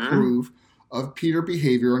not approve of Peter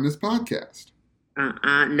behavior on this podcast.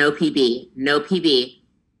 No PB. No PB.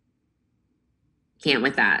 Can't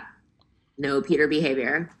with that. No Peter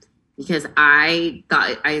behavior. Because I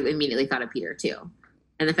immediately thought of Peter too.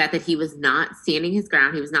 And the fact that he was not standing his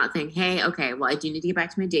ground, he was not saying, hey, okay, well, I do need to get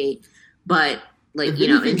back to my date. But, like, you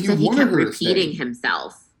know, instead he kept repeating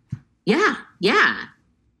himself. Yeah.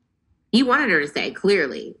 He wanted her to stay,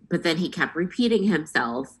 clearly. But then he kept repeating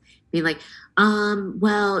himself, being like,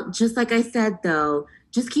 well, just like I said, though,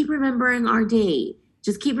 just keep remembering our date.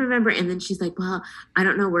 Just keep remembering. And then she's like, well, I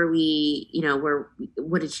don't know where we, you know,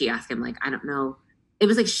 what did she ask him? Like, I don't know. It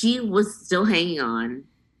was like she was still hanging on.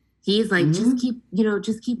 He's like, just keep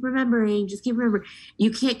remembering. Just keep remembering.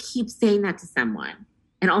 You can't keep saying that to someone.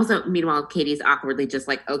 And also, meanwhile, Katie's awkwardly just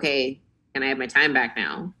like, okay, can I have my time back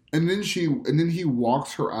now? And then he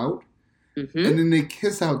walks her out. Mm-hmm. And then they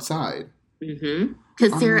kiss outside. Mm-hmm.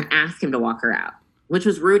 Because Sarah asked him to walk her out, which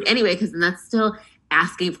was rude anyway, because then that's still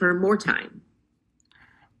asking for more time.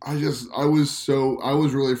 I was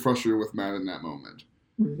really frustrated with Matt in that moment.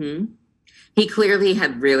 Mm-hmm. He clearly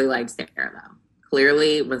had really liked Sarah, though.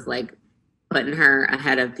 Clearly was, like, putting her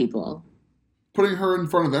ahead of people. Putting her in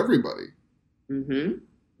front of everybody. Mm-hmm.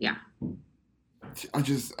 Yeah. I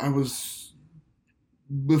was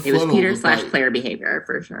befuddled. It was Peter / Claire behavior,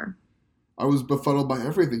 for sure. I was befuddled by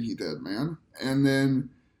everything he did, man. And then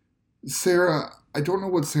Sarah, I don't know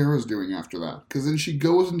what Sarah's doing after that. Because then she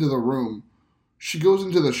goes into the room. She goes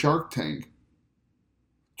into the Shark Tank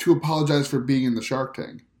to apologize for being in the Shark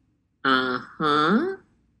Tank. Uh-huh.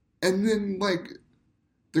 And then, like,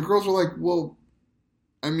 the girls are like, well,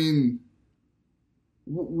 I mean,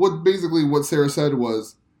 what Sarah said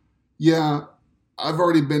was, yeah, I've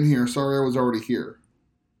already been here. Sorry, I was already here.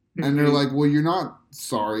 Mm-hmm. And they're like, well, you're not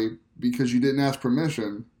sorry because you didn't ask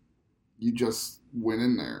permission. You just went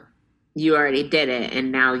in there. You already did it,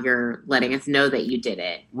 and now you're letting us know that you did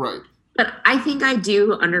it. Right. But I think I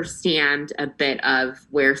do understand a bit of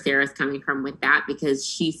where Sarah's coming from with that because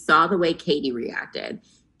she saw the way Katie reacted.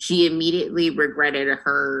 She immediately regretted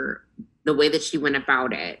the way that she went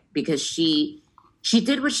about it because she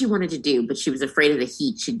did what she wanted to do, but she was afraid of the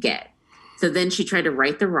heat she'd get. So then she tried to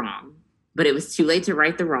right the wrong, but it was too late to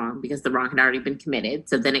right the wrong because the wrong had already been committed.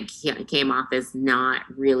 So then it came off as not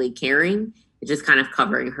really caring. It's just kind of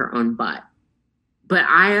covering her own butt. But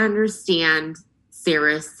I understand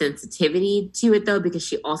Sarah's sensitivity to it, though, because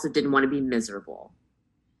she also didn't want to be miserable.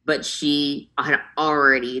 But she had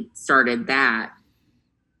already started that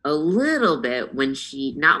a little bit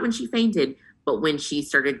not when she fainted, but when she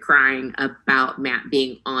started crying about Matt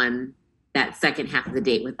being on that second half of the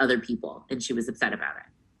date with other people, and she was upset about it.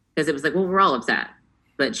 Because it was like, well, we're all upset.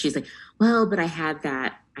 But she's like, well, but I had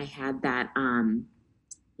that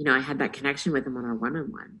connection with him on our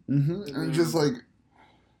one-on-one. Mm-hmm. And just like,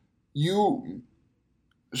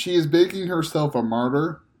 she is making herself a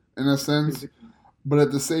martyr in a sense, but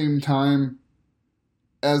at the same time,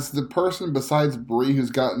 as the person besides Brie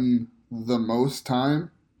who's gotten the most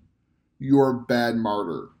time, you're a bad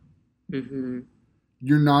martyr. Mm-hmm.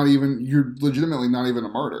 You're legitimately not even a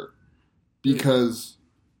martyr. Because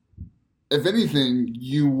if anything,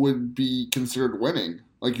 you would be considered winning.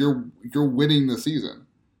 Like you're winning the season.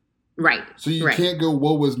 Right. So you can't go,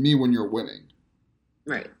 woe was me when you're winning.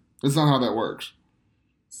 Right. That's not how that works.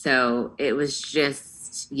 So it was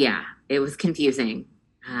just, it was confusing.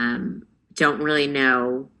 Don't really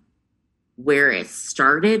know where it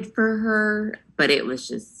started for her, but it was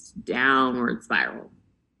just downward spiral.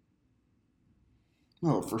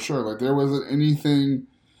 No, for sure. Like there wasn't any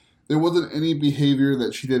behavior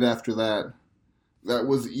that she did after that that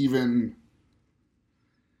was even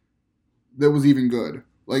good.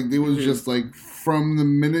 Like it was just like from the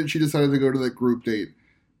minute she decided to go to that group date,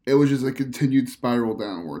 it was just a continued spiral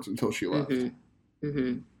downwards until she left.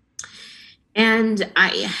 And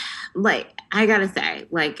I gotta say,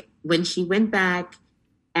 like when she went back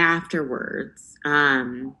afterwards,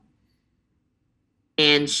 and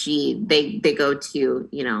they go to,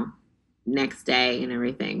 next day and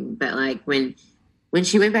everything, but like when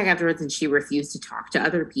she went back afterwards and she refused to talk to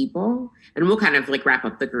other people, and we'll kind of like wrap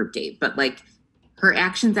up the group date, but like her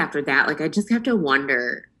actions after that, like I just have to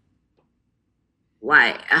wonder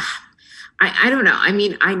why. I don't know. I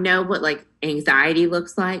mean, I know what like anxiety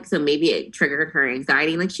looks like, so maybe it triggered her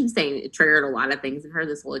anxiety. Like she was saying, it triggered a lot of things in her,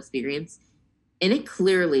 this whole experience, and it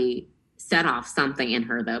clearly set off something in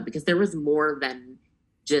her though, because there was more than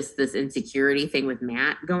just this insecurity thing with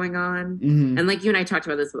Matt going on. And like you and I talked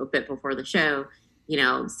about this a bit before the show,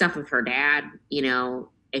 stuff with her dad,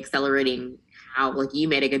 accelerating how, like you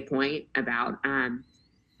made a good point about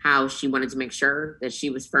how she wanted to make sure that she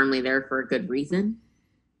was firmly there for a good reason.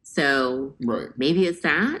 So maybe it's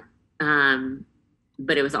that.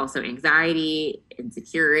 But it was also anxiety,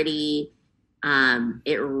 insecurity.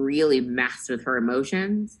 It really messed with her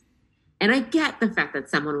emotions. And I get the fact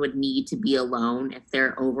that someone would need to be alone if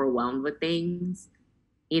they're overwhelmed with things,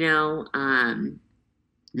 Yeah.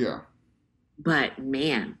 But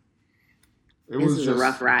man, this is a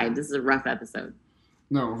rough ride. This is a rough episode.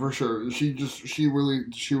 No, for sure. She really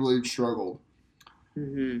struggled.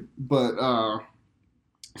 But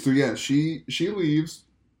so yeah, she leaves.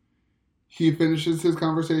 He finishes his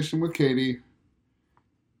conversation with Katie,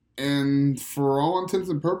 and for all intents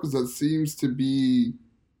and purposes, that seems to be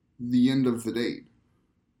the end of the date.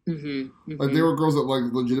 Like there were girls that like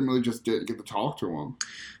legitimately just didn't get to talk to him.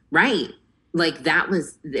 Right. Like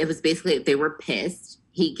it was basically, they were pissed.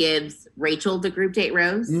 He gives Rachel the group date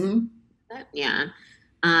rose. Yeah.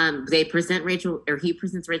 They present Rachel, or he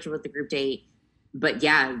presents Rachel with the group date, but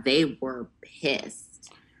yeah, they were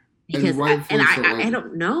pissed. Because I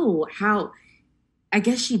don't know how, I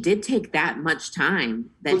guess she did take that much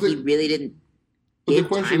time that he really didn't give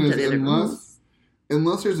time to the other girls.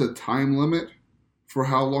 Unless there's a time limit for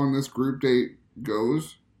how long this group date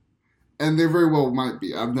goes, and there very well might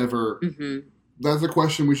be. I've never. That's a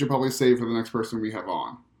question we should probably save for the next person we have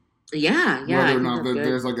on. Yeah. Whether or not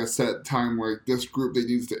there's like a set time where this group date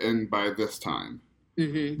needs to end by this time.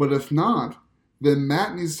 But if not, then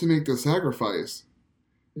Matt needs to make the sacrifice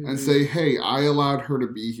and say, "Hey, I allowed her to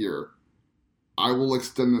be here. I will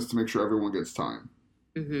extend this to make sure everyone gets time."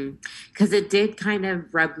 Because it did kind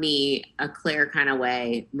of rub me a Claire kind of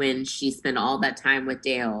way when she spent all that time with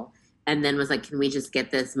Dale and then was like, can we just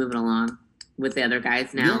get this moving along with the other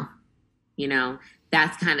guys now?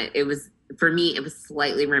 That's kind of, it was, for me, it was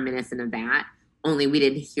slightly reminiscent of that, only we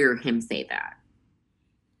didn't hear him say that.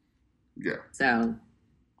 Yeah. So,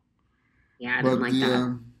 yeah, I didn't like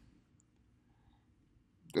that.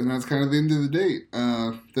 And that's kind of the end of the date.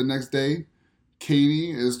 The next day,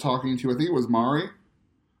 Katie is talking to, I think it was Mari,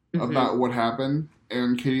 about what happened,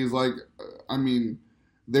 and Katie's like, I mean,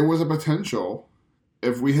 there was a potential,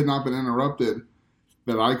 if we had not been interrupted,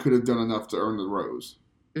 that I could have done enough to earn the rose.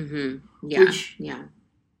 Yeah.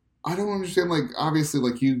 I don't understand, like, obviously,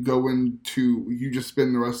 like, you just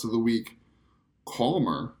spend the rest of the week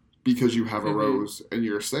calmer because you have a rose and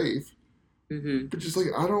you're safe. But just, like,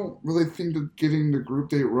 I don't really think that getting the group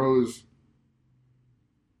date rose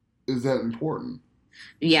is that important.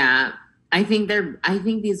 Yeah. I think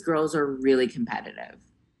these girls are really competitive.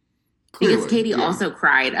 Clearly, because Katie also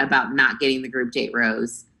cried about not getting the group date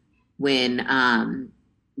rose when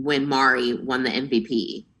Mari won the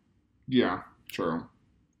MVP. Yeah, true.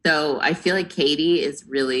 So I feel like Katie is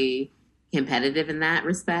really competitive in that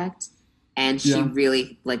respect, and she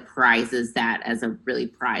really like prizes that as a really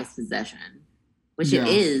prized possession, which it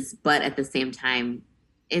is. But at the same time,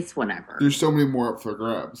 it's whatever. There's so many more up for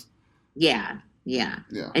grabs. Yeah.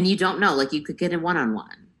 And you don't know, like you could get a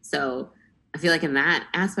one-on-one. So I feel like in that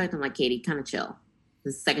aspect, I'm like, Katie, kind of chill.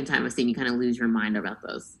 This is the second time I've seen you kind of lose your mind about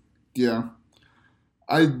those. Yeah.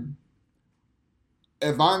 If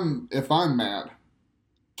I'm Matt,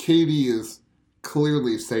 Katie is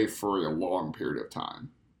clearly safe for a long period of time.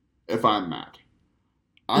 If I'm Matt.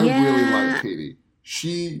 I really like Katie.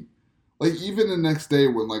 She, like, even the next day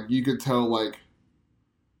when, like, you could tell, like,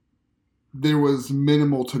 there was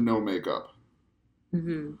minimal to no makeup.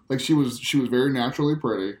 Like, she was very naturally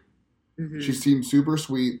pretty. She seemed super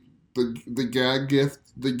sweet, the gag gift,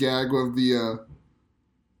 the gag of the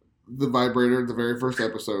vibrator, the very first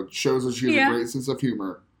episode, shows that she has a great sense of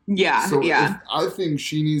humor. Yeah, so I think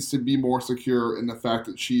she needs to be more secure in the fact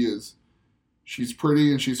that she's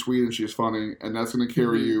pretty and she's sweet and she's funny, and that's going to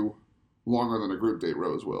carry you longer than a group date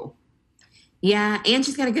rose will. Yeah, and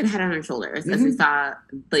she's got a good head on her shoulders, as we saw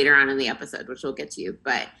later on in the episode, which we'll get to.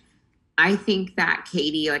 But I think that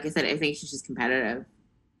Katie, like I said, I think she's just competitive.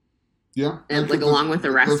 Yeah. And along with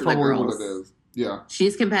the rest of the girls. That's probably what it is. Yeah.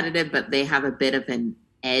 She's competitive, but they have a bit of an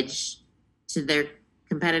edge to their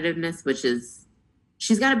competitiveness, which is,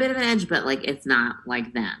 she's got a bit of an edge, but like it's not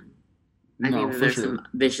like them. I think there's some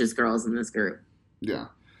vicious girls in this group. Yeah.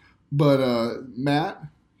 But Matt,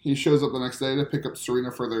 he shows up the next day to pick up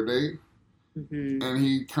Serena for their date. Mm-hmm. And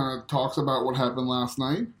he kind of talks about what happened last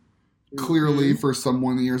night. Clearly for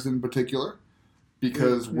someone years in particular.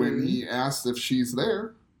 Because when he asks if she's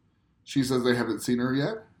there, she says they haven't seen her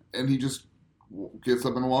yet. And he just gets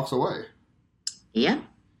up and walks away. Yeah.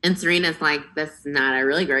 And Serena's like, that's not a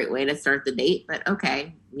really great way to start the date, but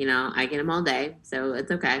okay. I get him all day, so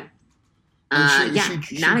it's okay.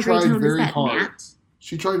 She not a great tone to set, Matt.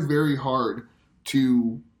 She tried very hard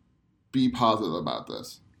to be positive about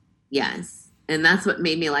this. Yes. And that's what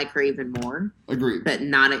made me like her even more. Agreed. But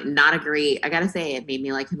not agree. I gotta say, it made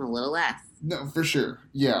me like him a little less. No, for sure.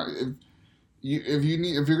 Yeah. If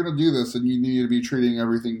you're gonna do this, then you need to be treating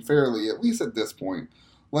everything fairly, at least at this point.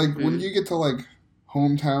 Like when you get to like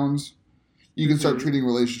hometowns, you can start treating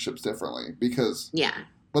relationships differently because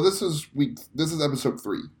But this is episode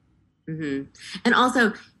 3. Mm-hmm. And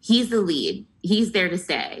also, he's the lead. He's there to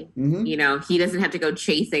stay. Mm-hmm. He doesn't have to go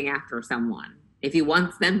chasing after someone. If he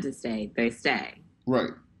wants them to stay, they stay. Right.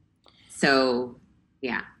 So,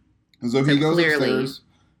 yeah. So he goes upstairs,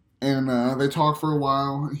 and they talk for a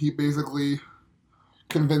while. He basically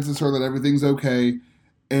convinces her that everything's okay,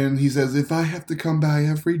 and he says, if I have to come by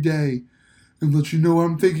every day and let you know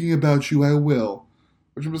I'm thinking about you, I will.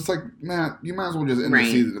 Which I'm just like, Matt, you might as well just end the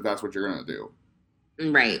season if that's what you're going to do.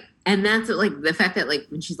 Right. And that's like the fact that like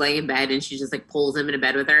when she's laying in bed and she just like pulls him into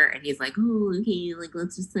bed with her and he's like, oh, okay, like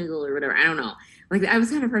let's just snuggle or whatever. I don't know. Like I was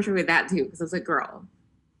kind of pressured with that too because I was like, girl,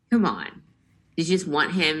 come on. Did you just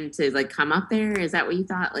want him to like come up there? Is that what you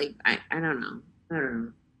thought? Like I don't know.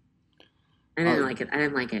 I didn't like it. I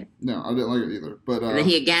didn't like it. No, I didn't like it either. But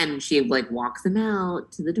and then she like walks him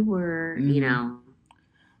out to the door,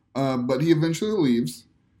 But he eventually leaves.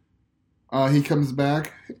 He comes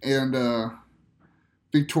back and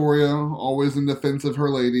Victoria, always in defense of her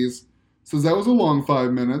ladies, says that was a long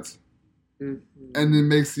 5 minutes. Mm-hmm. And then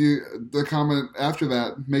makes the comment after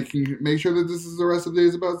that, make sure that this is the rest of the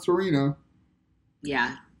days about Serena.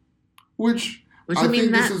 Yeah. Which I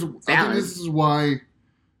think this is why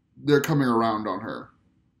they're coming around on her.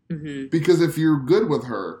 Mm-hmm. Because if you're good with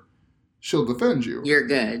her, she'll defend you. You're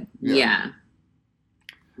good. Yeah.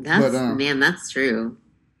 That's true.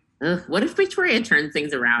 Ugh, what if Victoria turns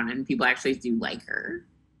things around and people actually do like her?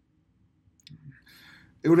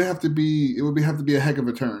 It would have to be a heck of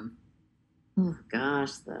a turn. Oh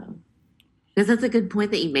gosh, though. Because that's a good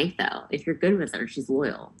point that you make, though. If you're good with her, she's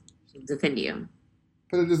loyal. She'll defend you.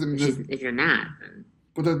 But it doesn't. If you're not, then...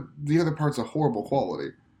 But the other part's a horrible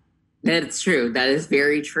quality. That's true. That is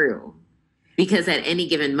very true. Because at any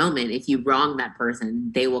given moment, if you wrong that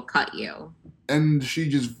person, they will cut you. And she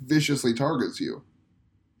just viciously targets you.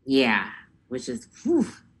 Yeah, which is,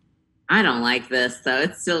 I don't like this, though.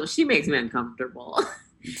 She makes me uncomfortable.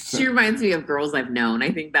 She reminds me of girls I've known. I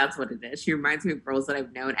think that's what it is. She reminds me of girls that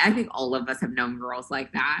I've known. I think all of us have known girls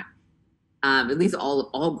like that. At least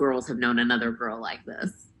all girls have known another girl like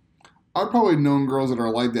this. I've probably known girls that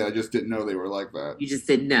are like that. I just didn't know they were like that. You just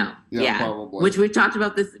didn't know. Yeah. Probably. Which we've talked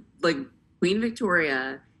about this, like, Queen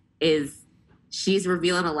Victoria she's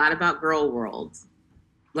revealing a lot about girl world.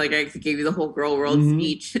 Like I gave you the whole girl world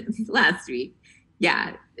speech last week.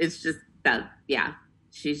 Yeah, it's just that. Yeah,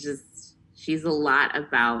 she's a lot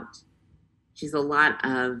of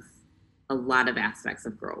aspects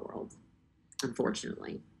of girl world.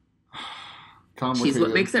 Unfortunately, she's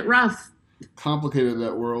what makes it rough. Complicated,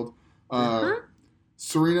 that world.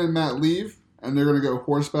 Serena and Matt leave, and they're going to go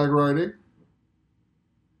horseback riding,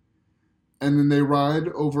 and then they ride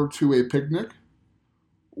over to a picnic,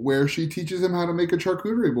 where she teaches him how to make a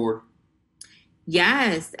charcuterie board.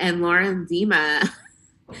 Yes, and Lauren Zima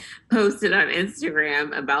posted on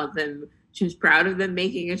Instagram about them. She was proud of them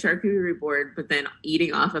making a charcuterie board, but then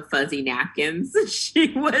eating off of fuzzy napkins.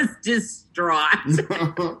 She was distraught.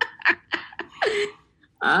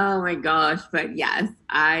 Oh my gosh. But yes,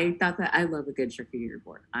 I thought that I love a good charcuterie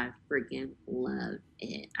board. I freaking love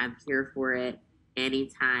it. I'm here for it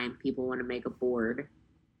anytime people want to make a board.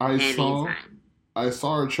 I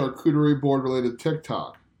saw a charcuterie board related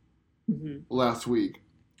TikTok last week,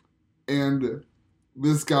 and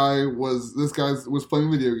this guy was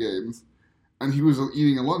playing video games, and he was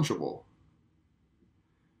eating a Lunchable,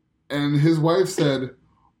 and his wife said,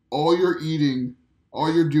 all you're doing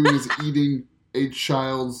is eating a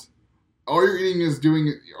child's eating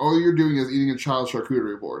a child's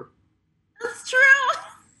charcuterie board. That's true.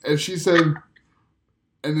 And she said,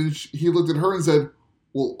 and then he looked at her and said,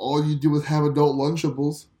 well, all you do is have adult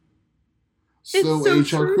Lunchables. So a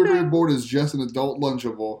charcuterie board is just an adult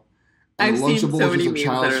Lunchable. And a Lunchable is just a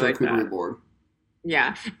child's charcuterie board.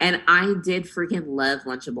 Yeah. And I did freaking love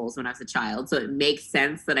Lunchables when I was a child. So it makes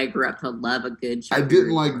sense that I grew up to love a good charcuterie I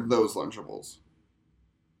didn't like those Lunchables.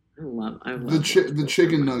 I love the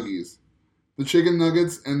chicken nuggies. The chicken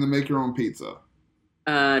nuggets and the make your own pizza.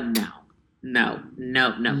 No.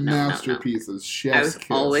 Masterpieces. Chef's I was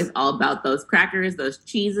kiss. always all about those crackers, those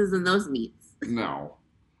cheeses, and those meats. No.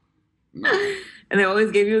 And they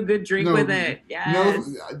always gave you a good drink with it. Yes.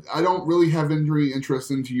 No, I don't really have any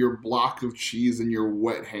interest into your block of cheese and your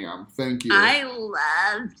wet ham. Thank you. I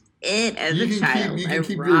loved it as a child. You can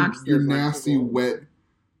keep your nasty, wet,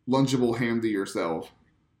 Lunchable ham to yourself.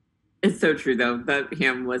 It's so true, though. The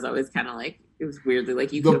ham was always kind of like, it was weirdly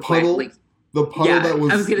like you could have the puddle that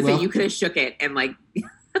was. I was gonna say you could have shook it and like.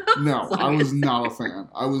 No, I was not a fan.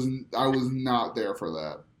 I was not there for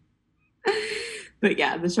that. But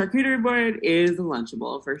yeah, the charcuterie board is a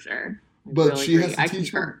Lunchable for sure. But she has to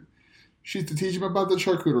teach him. She has to teach him about the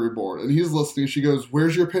charcuterie board, and he's listening. She goes,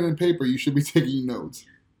 "Where's your pen and paper? You should be taking notes."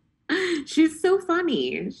 She's so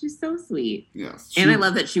funny. She's so sweet. Yes, and I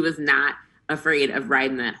love that she was not afraid of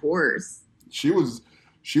riding that horse. She was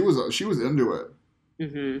into it.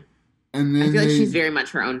 Mm-hmm. And then I feel like she's very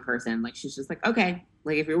much her own person. Like she's just like, okay,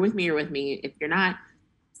 like if you're with me, you're with me. If you're not,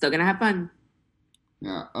 still gonna have fun.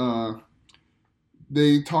 Yeah.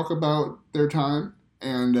 They talk about their time,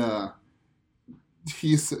 and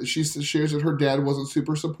she shares that her dad wasn't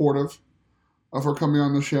super supportive of her coming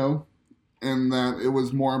on the show, and that it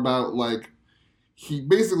was more about like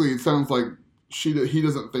it sounds like he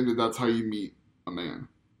doesn't think that that's how you meet a man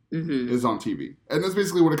is on TV, and that's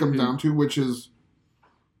basically what it comes down to, which is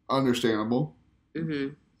understandable.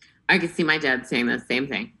 Mm-hmm. I could see my dad saying the same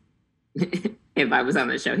thing. If I was on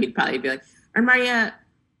the show, he'd probably be like, "And Maria,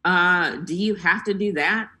 do you have to do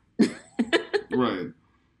that?" Right.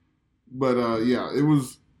 But yeah, it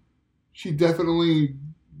was. She definitely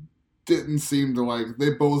didn't seem to like.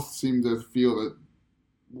 They both seemed to feel that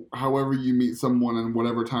however you meet someone and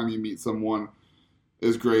whatever time you meet someone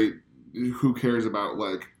is great. Who cares about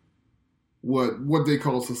like what they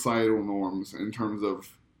call societal norms in terms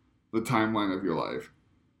of the timeline of your life?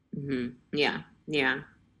 Mm-hmm. Yeah.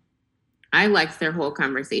 I liked their whole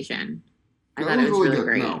conversation. I thought it was really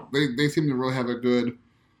great. No, they seem to really have a good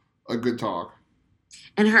talk.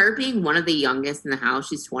 And her being one of the youngest in the house,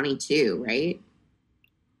 she's 22, right?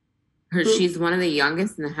 She's one of the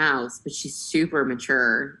youngest in the house, but she's super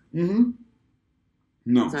mature. Mm-hmm.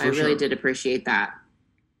 No, so I really did appreciate that.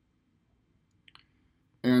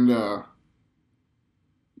 And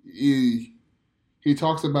he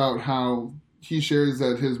talks about how he shares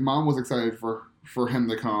that his mom was excited for him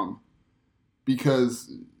to come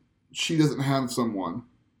because she doesn't have someone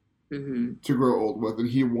to grow old with, and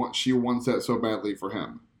she wants that so badly for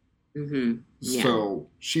him. Mm-hmm. Yeah. So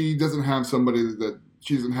she doesn't have somebody that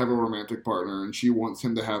she doesn't have a romantic partner, and she wants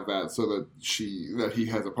him to have that so that he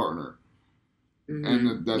has a partner,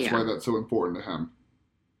 and that's why that's so important to him.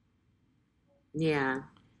 Yeah.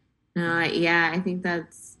 No. I think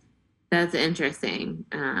that's interesting.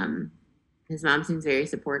 His mom seems very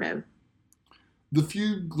supportive. The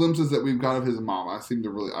few glimpses that we've got of his mom, I feel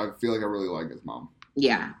like I really like his mom.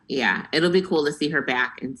 Yeah. It'll be cool to see her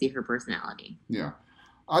back and see her personality. Yeah.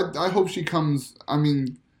 I hope she comes. I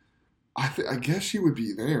mean, I guess she would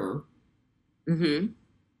be there. Mm-hmm.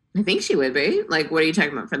 I think she would be. Like, what are you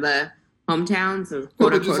talking about? For the hometowns? No,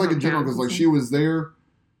 but just like in general, because like she was there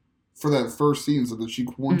for that first scene, so did she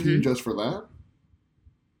quarantine just for that?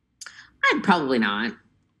 I'd probably not.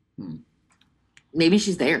 Maybe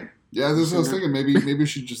she's there. Yeah, that's what I was thinking. Maybe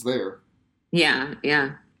she's just there. Yeah.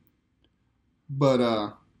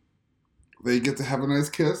 But they get to have a nice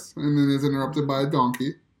kiss, and then it's interrupted by a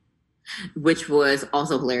donkey. Which was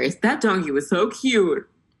also hilarious. That donkey was so cute.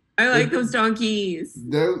 I like those donkeys.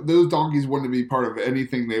 Those donkeys wanted to be part of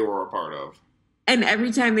anything they were a part of. And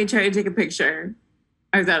every time they tried to take a picture,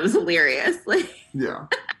 I thought it was hilarious. Yeah.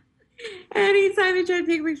 Anytime they tried to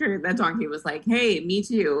take a picture, that donkey was like, "Hey, me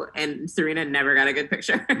too." And Serena never got a good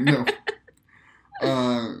picture. No.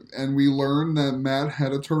 And we learned that Matt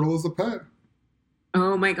had a turtle as a pet.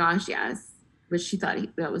 Oh my gosh, yes. But she thought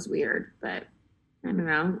that was weird. But I don't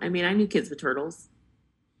know. I mean, I knew kids with turtles.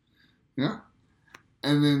 Yeah.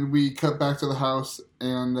 And then we cut back to the house,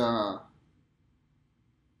 and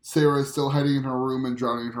Sarah is still hiding in her room and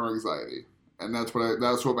drowning in her anxiety. And that's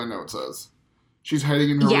what my note says. She's hiding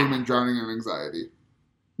in her room and drowning in anxiety.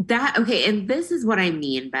 Okay, and this is what I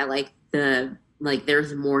mean by like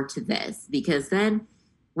there's more to this, because then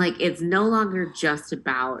like it's no longer just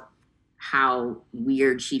about how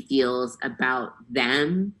weird she feels about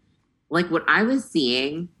them. Like what I was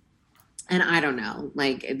seeing, and I don't know,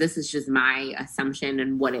 like this is just my assumption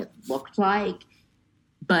and what it looked like,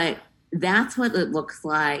 but that's what it looks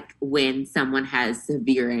like when someone has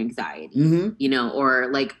severe anxiety, you know, or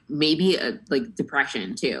like maybe like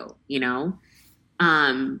depression too, you know?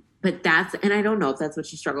 But and I don't know if that's what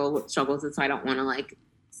she struggles with, so I don't want to like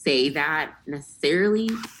say that necessarily.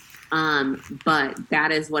 But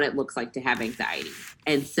that is what it looks like to have anxiety.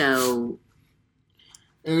 And so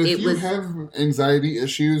if you have anxiety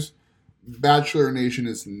issues, Bachelor Nation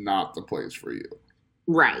is not the place for you.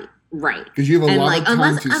 Right. Because you have a lot of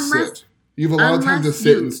time to sit. You have a lot of time to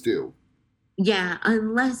sit and stew. Yeah,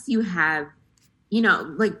 unless you have, you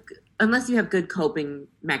know, like, unless you have good coping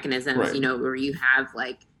mechanisms, right. You know, where you have,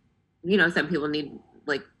 like, you know, some people need,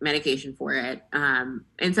 like, medication for it. And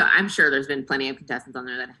so I'm sure there's been plenty of contestants on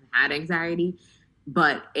there that have had anxiety.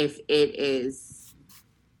 But if it is,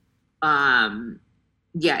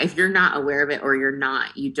 if you're not aware of it, or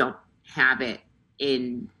you don't have it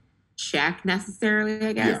in check necessarily,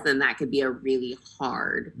 I guess, then that could be a really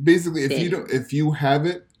hard basically thing. if you have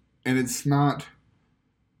it and it's not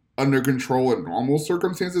under control in normal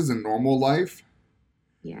circumstances in normal life,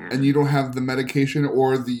 and you don't have the medication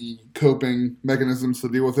or the coping mechanisms to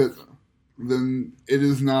deal with it, then it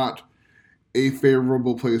is not a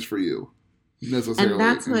favorable place for you necessarily. And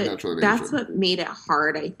that's what made it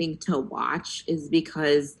hard, I think, to watch, is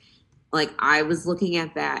because like I was looking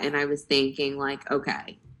at that and I was thinking like,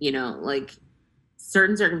 okay, you know, like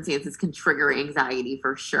certain circumstances can trigger anxiety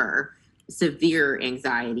for sure, severe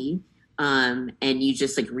anxiety. And you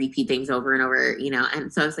just like repeat things over and over, you know?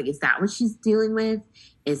 And so I was like, is that what she's dealing with?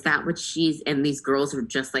 Is that what and these girls are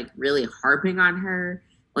just like really harping on her?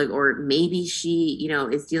 Like, or maybe she, you know,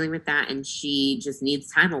 is dealing with that and she just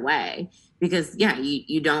needs time away, because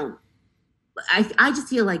you don't, I just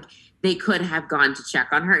feel like they could have gone to check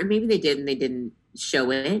on her, and maybe they did and they didn't show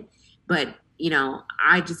it. But, you know,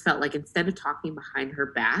 I just felt like instead of talking behind her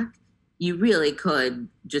back, you really could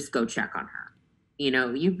just go check on her. You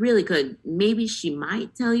know, you really could. Maybe she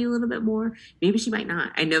might tell you a little bit more. Maybe she might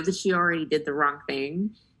not. I know that she already did the wrong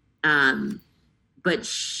thing. But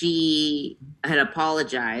she had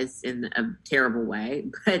apologized in a terrible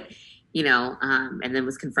way. But, you know, and then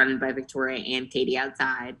was confronted by Victoria and Katie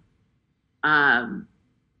outside.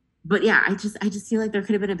 But yeah, I just feel like there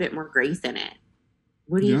could have been a bit more grace in it.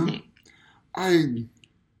 What do you think?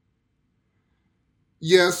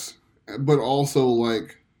 Yes, but also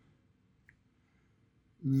like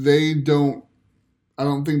I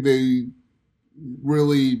don't think they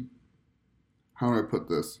really, how do I put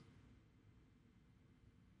this?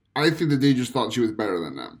 I think that they just thought she was better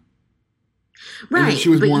than them. Right, she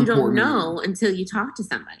was but more you don't know until you talk to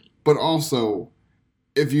somebody. But also,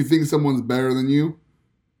 if you think someone's better than you,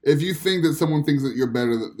 if you think that someone thinks that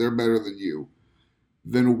they're better than you,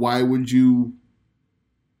 then why would you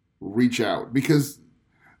reach out? Because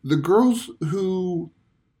the girls who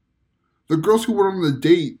were on the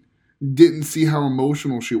date didn't see how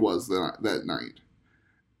emotional she was that night.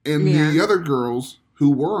 And the other girls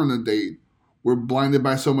who were on the date were blinded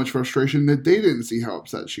by so much frustration that they didn't see how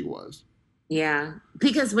upset she was. Yeah.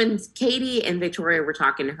 Because when Katie and Victoria were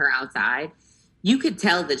talking to her outside, you could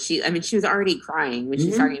tell that she was already crying when she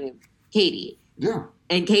was talking to Katie. Yeah.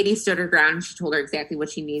 And Katie stood her ground and she told her exactly what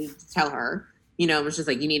she needed to tell her. You know, it was just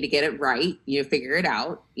like, you need to get it right. You figure it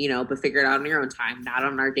out, you know, but figure it out on your own time, not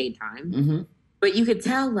on our daytime. Mm-hmm. But you could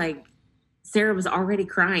tell, like, Sarah was already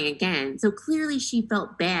crying again. So clearly she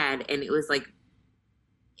felt bad. And it was like,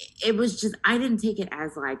 it was just, I didn't take it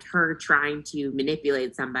as like her trying to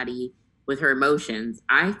manipulate somebody with her emotions.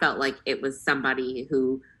 I felt like it was somebody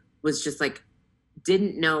who was just like,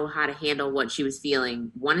 didn't know how to handle what she was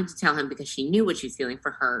feeling, wanted to tell him because she knew what she was feeling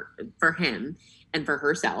for him and for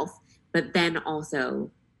herself, but then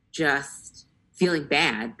also just feeling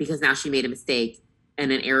bad because now she made a mistake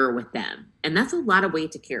and an error with them. And that's a lot of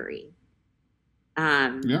weight to carry.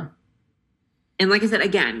 Yeah. And like I said,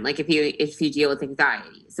 again, like if you deal with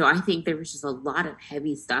anxiety. So I think there was just a lot of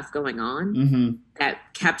heavy stuff going on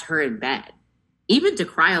that kept her in bed. Even to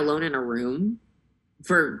cry alone in a room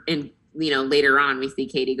you know, later on we see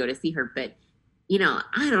Katie go to see her, but I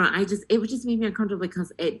don't know. It would just make me uncomfortable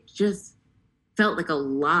because it just felt like a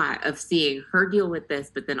lot of seeing her deal with this,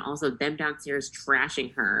 but then also them downstairs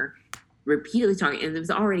trashing her, repeatedly talking. And it was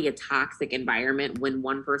already a toxic environment when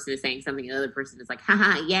one person is saying something, the other person is like,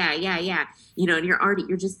 haha, yeah, yeah, yeah. And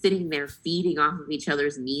you're just sitting there feeding off of each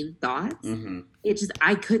other's mean thoughts. Mm-hmm.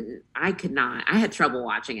 I could not. I had trouble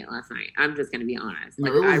watching it last night. I'm just going to be honest.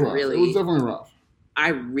 Like, no, it was rough. It was definitely rough. I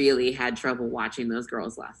really had trouble watching those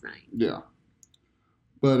girls last night. Yeah.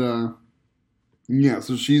 But, yeah,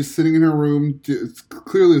 so she's sitting in her room,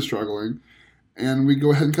 clearly struggling, and we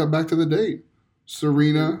go ahead and cut back to the date.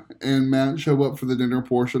 Serena and Matt show up for the dinner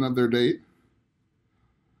portion of their date,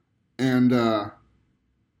 and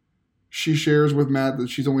she shares with Matt that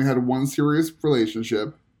she's only had one serious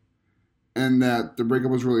relationship, and that the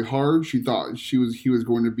breakup was really hard. She thought he was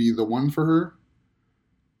going to be the one for her.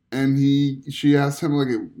 And she asked him, like,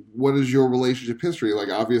 what is your relationship history? Like,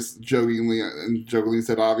 jokingly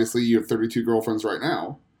said, obviously, you have 32 girlfriends right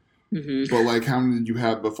now. Mm-hmm. But, like, how many did you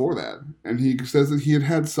have before that? And he says that he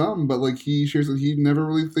had some, but, like, he shares that he never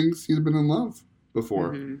really thinks he's been in love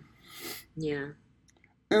before. Mm-hmm. Yeah.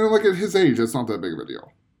 And, like, at his age, that's not that big of a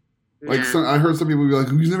deal. Like, I heard some people be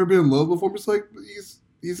like, he's never been in love before. I'm just like,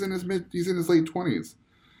 he's in his late 20s.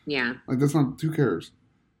 Yeah. Like, that's not, who cares?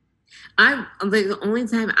 The only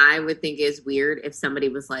time I would think is weird if somebody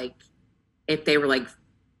was like, if they were like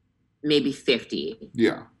maybe 50.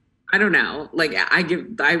 Yeah. I don't know. Like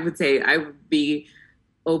I would say I would be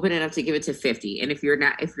open enough to give it to 50. And if you're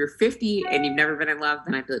 50 and you've never been in love,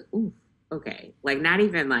 then I'd be like, ooh, okay. Like not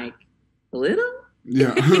even like a little.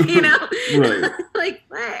 Yeah. Right. Like,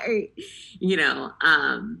 right.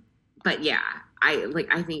 But yeah,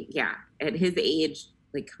 I think, yeah, at his age,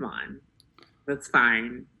 like, come on, that's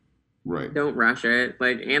fine. Right. Don't rush it.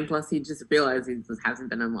 Like, and plus he just realized he just hasn't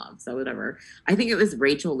been in love. So whatever. I think it was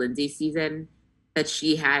Rachel Lindsay's season that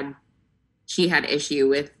she had issue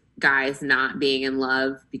with guys not being in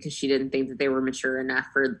love because she didn't think that they were mature enough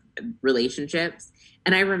for relationships.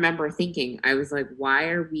 And I remember thinking, I was like, why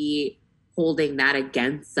are we holding that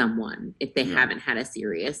against someone if they haven't had a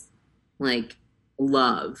serious, like,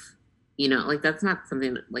 love? Like, that's not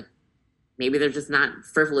something that, like, maybe they're just not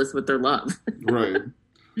frivolous with their love. Right.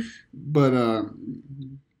 But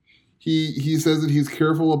he says that he's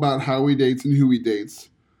careful about how he dates and who he dates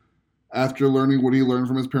after learning what he learned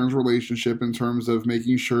from his parents' relationship in terms of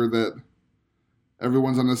making sure that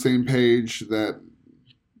everyone's on the same page, that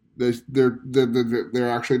they're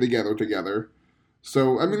actually together.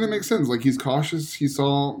 So, I mean, that makes sense. Like, he's cautious. He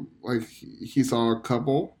saw a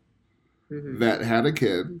couple that had a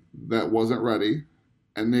kid that wasn't ready,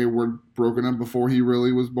 and they were broken up before he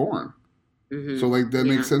really was born. Mm-hmm. So, like, that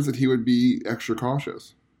makes sense that he would be extra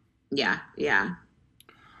cautious. Yeah, yeah.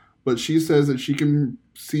 But she says that she can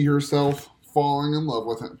see herself falling in love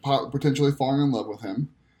with him, potentially falling in love with him.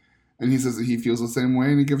 And he says that he feels the same way,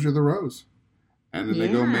 and he gives her the rose. And then they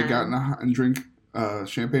go make out and drink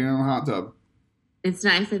champagne in a hot tub. It's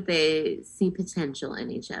nice that they see potential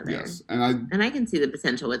in each other. Yes, and I can see the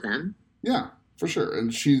potential with them. Yeah, for sure.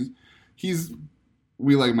 And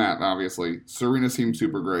we like Matt, obviously. Serena seems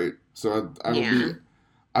super great, so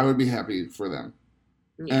I would be happy for them.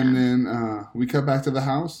 Yeah. And then we cut back to the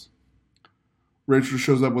house. Rachel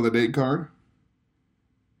shows up with a date card,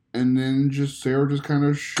 and then Sarah just kind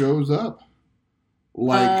of shows up,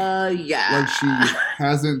 like she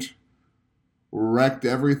hasn't wrecked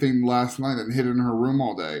everything last night and hid in her room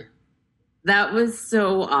all day. That was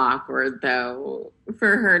so awkward, though,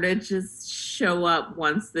 for her to just show up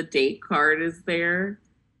once the date card is there.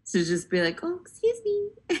 To just be like, oh, excuse me.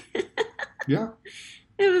 Yeah.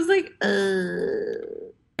 It was like,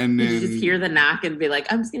 And then you just hear the knock and be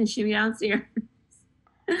like, I'm just going to shimmy downstairs.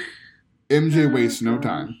 MJ wastes no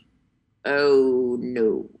time. Oh,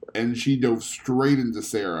 no. And she dove straight into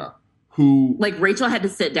Sarah, who... Like, Rachel had to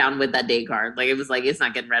sit down with that date card. Like, it was like, it's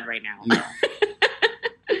not getting read right now. No.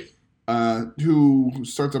 Who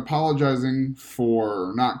starts apologizing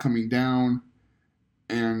for not coming down,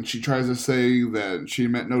 and she tries to say that she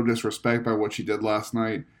meant no disrespect by what she did last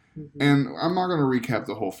night. Mm-hmm. And I'm not going to recap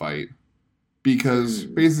the whole fight, because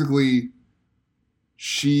basically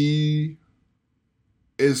she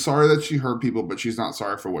is sorry that she hurt people, but she's not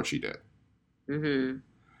sorry for what she did. Mm-hmm.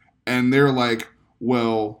 And they're like,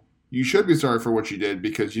 well, you should be sorry for what you did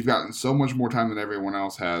because you've gotten so much more time than everyone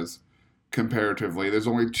else has. Comparatively, there's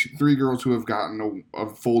only 3 girls who have gotten a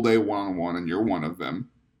full day one-on-one, and you're one of them.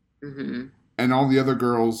 Mm-hmm. And all the other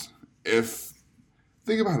girls,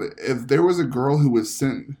 think about it, if there was a girl who was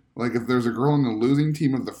sent, like if there's a girl on the losing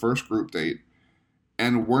team of the first group date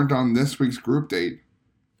and weren't on this week's group date,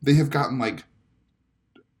 they have gotten like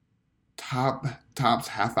tops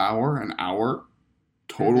half hour, an hour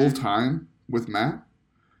total time with Matt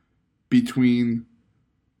between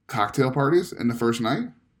cocktail parties and the first night.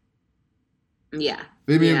 Yeah.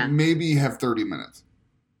 They maybe have 30 minutes.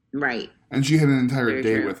 Right. And she had an entire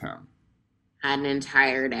day with him. Had an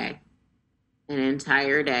entire day. An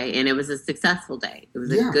entire day. And it was a successful day. It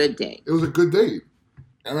was a good day. It was a good date.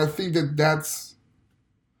 And I think that's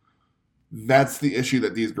the issue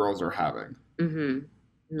that these girls are having. Mm-hmm.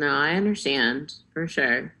 No, I understand. For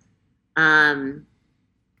sure.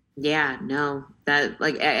 Yeah, no. That,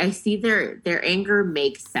 like, I see their anger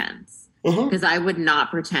makes sense. Because I would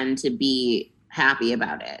not pretend to be happy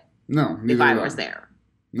about it. No, if I was there.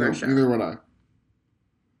 No, neither would I.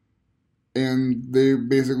 And they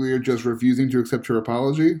basically are just refusing to accept her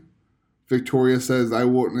apology. Victoria says, I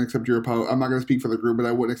wouldn't accept your apology. I'm not going to speak for the group, but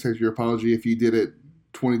I wouldn't accept your apology if you did it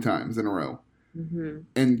 20 times in a row. Mm-hmm.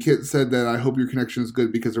 And Kit said that I hope your connection is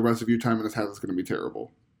good because the rest of your time in this house is going to be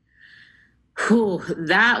terrible. Whew,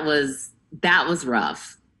 that was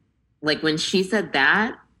rough. Like when she said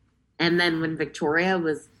that, and then when Victoria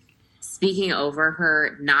was speaking over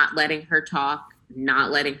her, not letting her talk,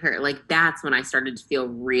 not letting her, like, that's when I started to feel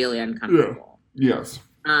really uncomfortable. Yeah. Yes.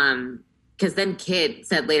 Because then Kit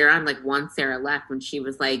said later on, like, once Sarah left, when she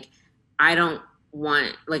was like, I don't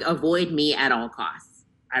want, like, avoid me at all costs.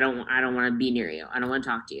 I don't want to be near you. I don't want to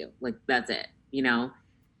talk to you. Like, that's it, you know?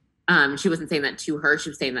 She wasn't saying that to her. She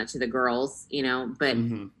was saying that to the girls, you know? But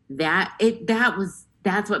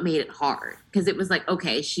that's what made it hard. Because it was like,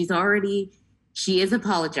 okay, she is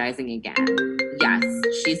apologizing again. Yes,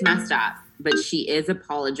 she's messed up, but she is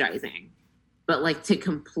apologizing. But, like, to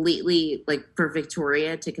completely, like, for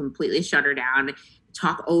Victoria to completely shut her down,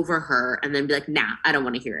 talk over her, and then be like, nah, I don't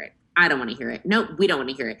want to hear it. I don't want to hear it. No, we don't want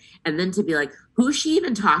to hear it. And then to be like, who's she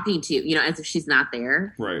even talking to? You know, as if she's not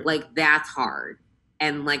there. Right. Like, that's hard.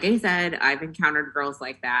 And like I said, I've encountered girls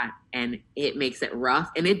like that, and it makes it rough.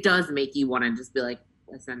 And it does make you want to just be like,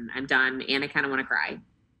 listen, I'm done, and I kind of want to cry.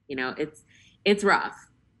 You know, it's rough.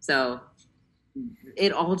 So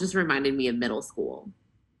it all just reminded me of middle school.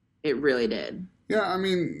 It really did. Yeah, I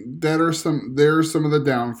mean, there are some of the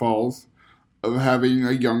downfalls of having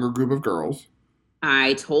a younger group of girls.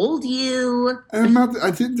 I told you. And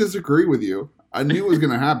I didn't disagree with you. I knew it was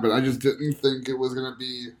going to happen. I just didn't think it was going to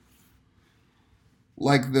be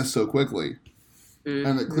like this so quickly. Mm-hmm.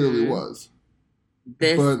 And it clearly was.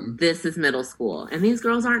 This is middle school. And these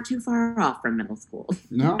girls aren't too far off from middle school.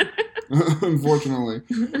 No, unfortunately.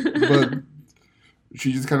 But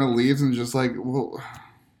she just kind of leaves and just like, well,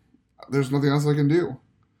 there's nothing else I can do.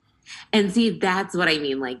 And see, that's what I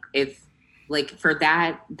mean. Like, if, like, for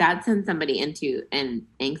that sends somebody into an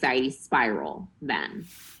anxiety spiral then.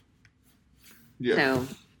 Yeah. So,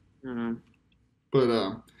 I don't know.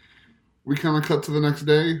 But, we kind of cut to the next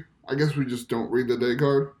day. I guess we just don't read the day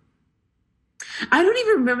card. I don't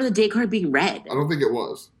even remember the day card being read. I don't think it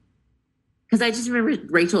was. Because I just remember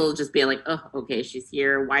Rachel just being like, oh, okay, she's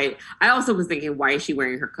here. Why? I also was thinking, why is she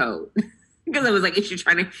wearing her coat? Because I was like, is she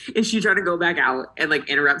trying to go back out and, like,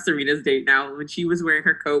 interrupt Serena's date now when she was wearing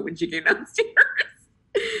her coat when she came downstairs?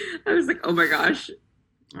 I was like, oh my gosh.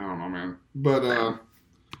 I don't know, man. But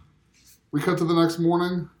we cut to the next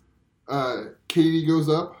morning. Katie goes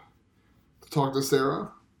up to talk to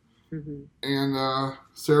Sarah. Mm-hmm. And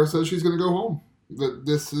Sarah says she's going to go home. That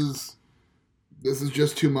this is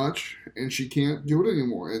just too much, and she can't do it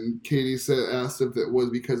anymore. And Katie asked if it was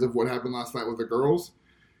because of what happened last night with the girls.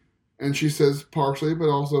 And she says partially, but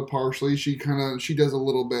also partially. She talks a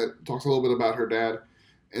little bit about her dad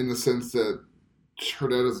in the sense that her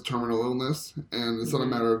dad has a terminal illness, and it's not a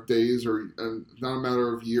matter of days and not a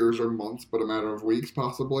matter of years or months, but a matter of weeks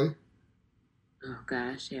possibly. Oh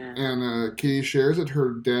gosh, yeah. And Katie shares that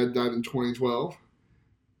her dad died in 2012,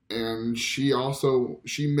 and she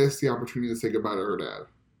missed the opportunity to say goodbye to her dad,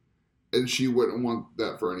 and she wouldn't want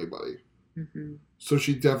that for anybody. Mm-hmm. So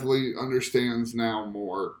she definitely understands now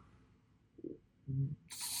more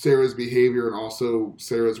Sarah's behavior and also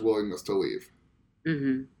Sarah's willingness to leave.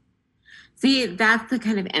 Mm-hmm. See, that's the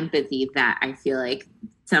kind of empathy that I feel like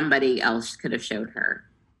somebody else could have showed her.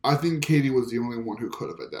 I think Katie was the only one who could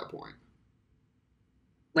have at that point.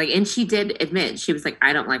 Like, and she did admit, she was like,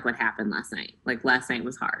 I don't like what happened last night. Like, last night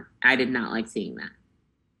was hard. I did not like seeing that.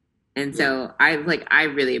 And so I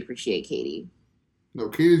really appreciate Katie. No,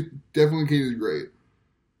 Katie's great.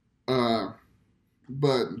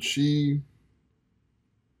 But she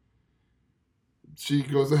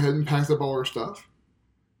goes ahead and packs up all her stuff.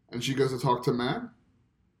 And she goes to talk to Matt.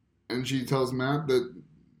 And she tells Matt that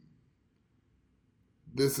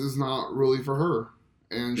this is not really for her.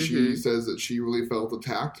 And she says that she really felt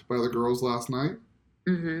attacked by the girls last night.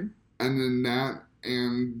 Mm-hmm. And then that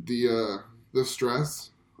and the stress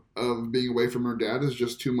of being away from her dad is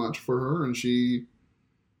just too much for her, and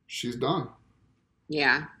she's done.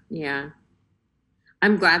 Yeah, yeah.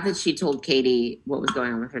 I'm glad that she told Katie what was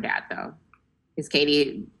going on with her dad, though. Because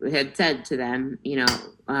Katie had said to them,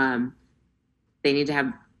 they need to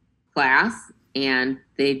have class, and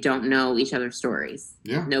they don't know each other's stories.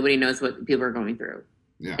 Yeah. Nobody knows what people are going through.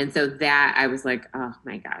 Yeah. And so that, I was like, oh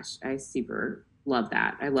my gosh, I super love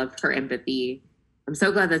that. I love her empathy. I'm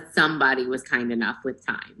so glad that somebody was kind enough with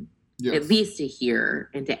time, at least to hear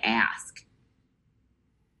and to ask.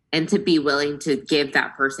 And to be willing to give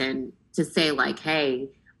that person, to say like, hey,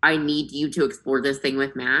 I need you to explore this thing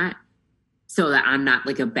with Matt so that I'm not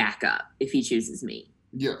like a backup if he chooses me.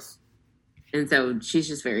 Yes. And so she's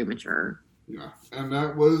just very mature. Yeah. And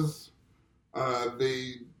that was,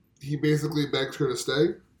 he basically begged her to stay.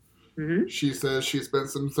 Mm-hmm. She says she spent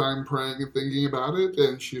some time praying and thinking about it,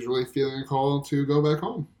 and she's really feeling a call to go back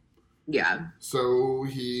home. Yeah. So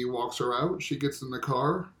he walks her out. She gets in the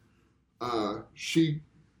car. She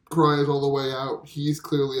cries all the way out. He's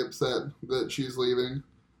clearly upset that she's leaving.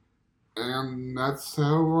 And that's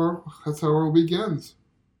how our begins.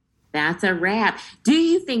 That's a wrap. Do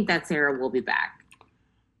you think that Sarah will be back?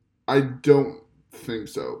 I don't think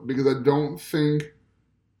so. Because I don't think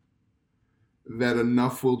that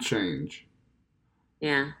enough will change.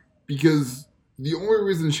 Yeah. Because the only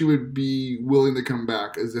reason she would be willing to come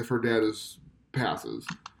back is if her dad passes.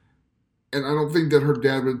 And I don't think that her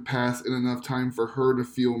dad would pass in enough time for her to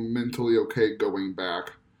feel mentally okay going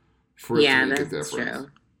back for it to make a difference. True.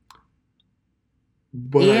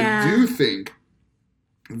 But I do think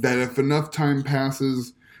that if enough time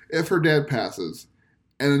passes, if her dad passes,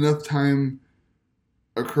 and enough time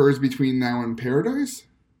occurs between now and Paradise,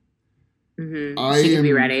 she can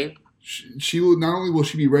be ready. She will, not only will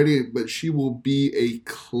she be ready, but she will be a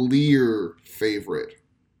clear favorite.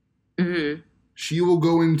 Mm-hmm. She will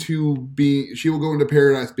go into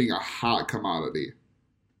Paradise being a hot commodity.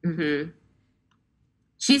 Mm-hmm.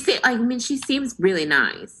 She seems really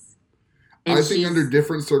nice. And I think under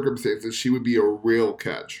different circumstances, she would be a real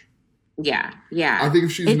catch. Yeah, yeah. I think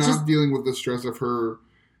if she's not dealing with the stress of her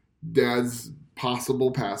dad's possible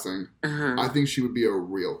passing, I think she would be a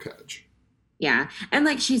real catch. Yeah. And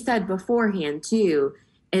like she said beforehand, too,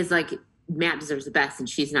 is like Matt deserves the best and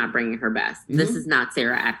she's not bringing her best. Mm-hmm. This is not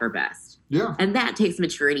Sarah at her best. Yeah. And that takes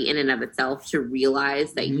maturity in and of itself to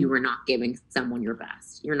realize that you are not giving someone your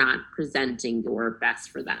best. You're not presenting your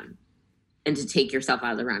best for them. And to take yourself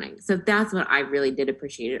out of the running. So that's what I really did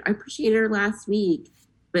appreciate. I appreciated her last week,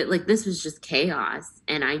 but like this was just chaos,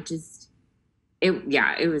 and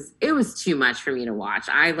it was too much for me to watch.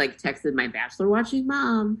 I like texted my Bachelor watching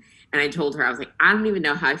mom, and I told her I was like, I don't even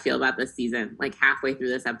know how I feel about this season. Like halfway through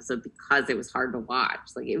this episode because it was hard to watch.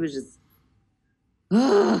 Like it was just,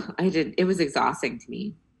 it was exhausting to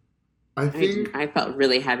me. I felt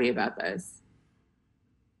really heavy about this.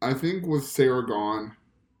 I think with Sarah gone,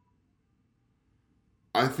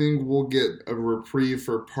 I think we'll get a reprieve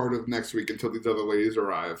for part of next week until these other ladies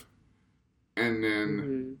arrive. And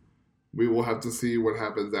then we will have to see what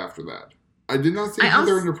happens after that. I did not see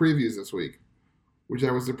Heather in the previews this week, which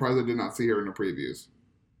I was surprised I did not see her in the previews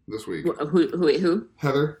this week. Who?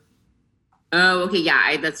 Heather. Oh, okay.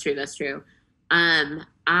 Yeah, that's true. That's true.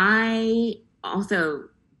 I also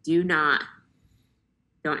don't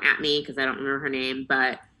at me because I don't remember her name,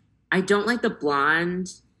 but I don't like the blonde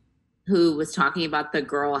who was talking about the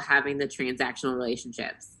girl having the transactional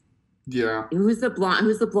relationships. Yeah. Who's the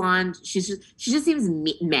blonde? She just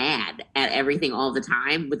seems mad at everything all the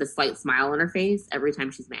time with a slight smile on her face every time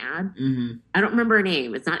she's mad. Mm-hmm. I don't remember her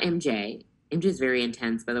name. It's not MJ. MJ's very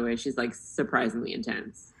intense, by the way. She's like surprisingly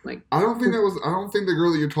intense. Like I don't think the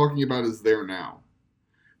girl that you're talking about is there now.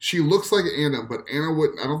 She looks like Anna, but I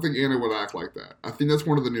don't think Anna would act like that. I think that's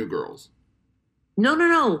one of the new girls.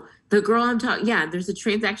 No. The girl I'm talking, there's a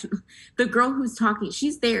transaction. The girl who's talking,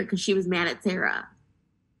 she's there because she was mad at Sarah.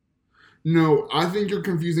 No, I think you're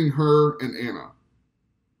confusing her and Anna.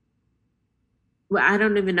 Well, I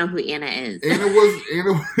don't even know who Anna is. Anna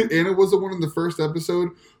was the one in the first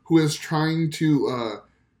episode who is trying to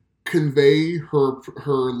convey her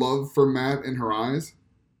love for Matt in her eyes.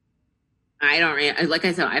 Like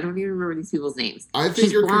I said, I don't even remember these people's names. I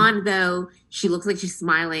think she's blonde though. She looks like she's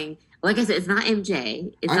smiling. Like I said, it's not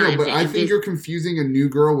MJ. I think you're confusing a new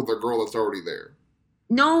girl with a girl that's already there.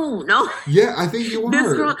 No. Yeah, I think you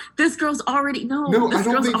are. This girl's already This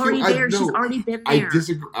girl's already there. She's already been there. I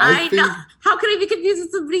disagree. I know. How can I be confused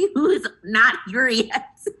with somebody who is not here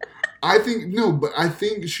yet? I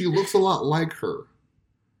think she looks a lot like her.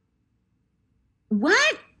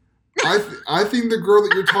 What? I think the girl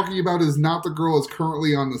that you're talking about is not the girl that's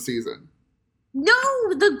currently on the season. No,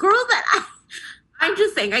 the girl that I'm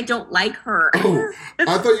just saying I don't like her. Oh,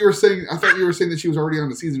 I thought you were saying that she was already on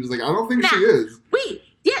the season. She was like, I don't think she is. Wait,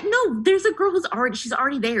 yeah, no, there's a girl she's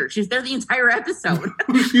already there. She's there the entire episode.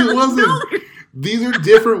 She wasn't. No. These are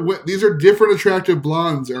different attractive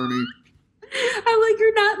blondes, Ernie. I'm like,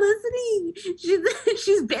 you're not listening.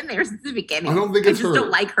 She's been there since the beginning. I don't think it's her. I just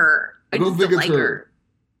don't like her. I don't think it's her.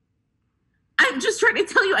 I'm just trying to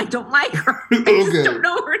tell you I don't like her. I just don't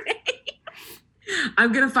know her name.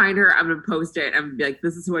 I'm going to find her. I'm going to post it. I'm going to be like,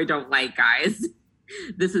 this is who I don't like, guys.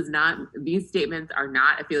 These statements are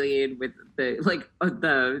not affiliated with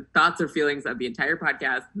the thoughts or feelings of the entire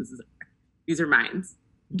podcast. These are mine.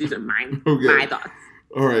 These are mine. Okay. My thoughts.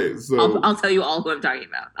 All right. So I'll tell you all who I'm talking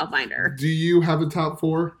about. I'll find her. Do you have a top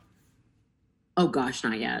 4? Oh gosh,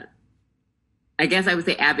 not yet. I guess I would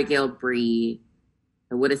say Abigail, Bree.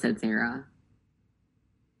 I would have said Sarah.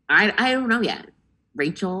 I don't know yet.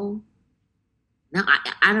 Rachel. No,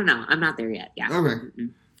 I don't know. I'm not there yet. Yeah. Okay. Mm-hmm.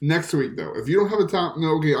 Next week, though. If you don't have a top...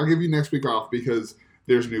 No, okay, I'll give you next week off because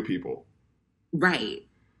there's new people. Right.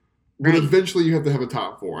 But eventually you have to have a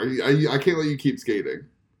top 4. I can't let you keep skating.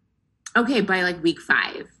 Okay, by like week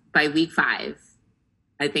 5. By week 5,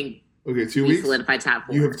 I think... Okay, 2 weeks? Solidify top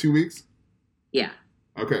 4. You have 2 weeks? Yeah.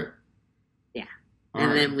 Okay. Yeah. All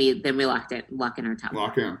and right. then we lock in our top 4.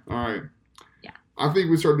 Lock in. All right. Yeah. I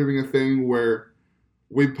think we start doing a thing where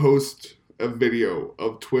we post a video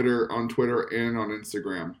of on Twitter and on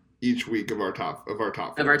Instagram each week of our top 4.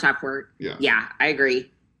 Of our top 4. Yeah. Yeah, I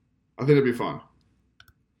agree. I think it'd be fun.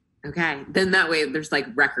 Okay. Then that way there's like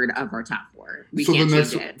record of our top 4. We can't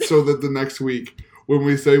change it. So that the next week when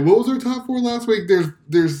we say, what was our top 4 last week?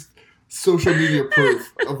 There's social media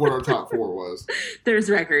proof of what our top 4 was. There's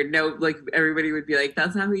record. No, like everybody would be like,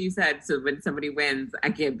 that's not who you said. So when somebody wins, I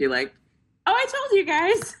can't be like, oh, I told you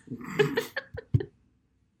guys.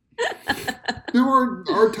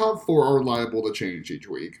 Our top 4 are liable to change each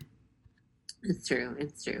week. It's true.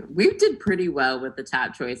 We did pretty well with the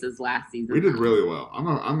top choices last season. We did really well. I'm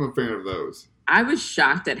a fan of those. I was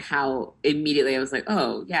shocked at how immediately I was like,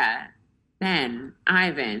 oh, yeah, Ben,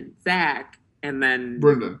 Ivan, Zach, and then...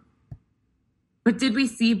 Brendan. But did we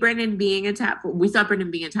see Brendan being a top 4? We saw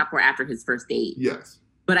Brendan being a top 4 after his first date. Yes.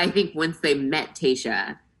 But I think once they met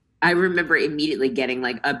Tayshia, I remember immediately getting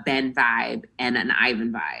like a Ben vibe and an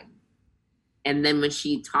Ivan vibe. And then when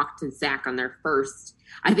she talked to Zach on their first,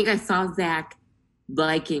 I think I saw Zach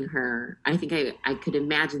liking her. I think I could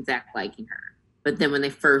imagine Zach liking her. But then when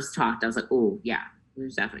they first talked, I was like, oh, yeah,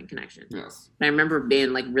 there's definitely a connection. Yes. And I remember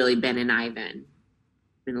being like really Ben and Ivan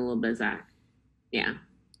and a little bit of Zach. Yeah.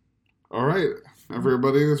 All right.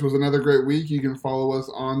 Everybody, this was another great week. You can follow us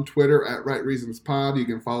on Twitter at Right Reasons Pod. You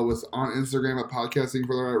can follow us on Instagram at Podcasting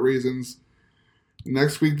for the Right Reasons.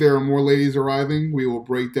 Next week, there are more ladies arriving. We will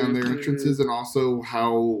break down their entrances and also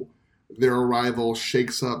how their arrival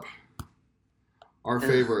shakes up our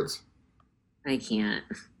favorites. I can't.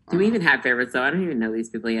 Do we even have favorites, though? I don't even know these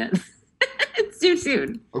people yet. It's too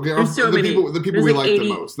soon. Okay, the people we like 80,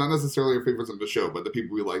 the most. Not necessarily our favorites of the show, but the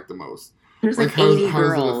people we like the most. There's like 80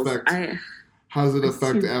 girls. How does it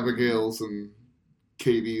affect Abigail's and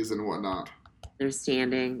Katie's and whatnot? They're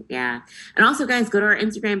standing, yeah. And also, guys, go to our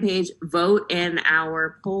Instagram page, vote in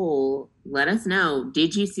our poll. Let us know.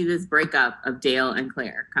 Did you see this breakup of Dale and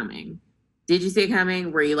Claire coming? Did you see it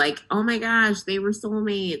coming? Were you like, oh my gosh, they were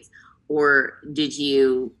soulmates? Or did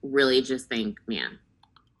you really just think, man?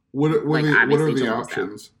 What are the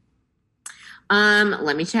options?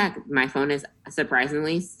 Let me check. My phone is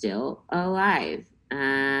surprisingly still alive.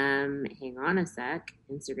 Hang on a sec.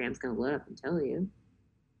 Instagram's gonna load up and tell you.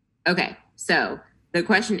 Okay, so the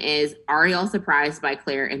question is, are y'all surprised by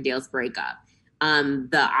Claire and Dale's breakup?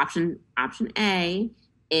 The option A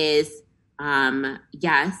is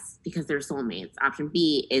yes, because they're soulmates. Option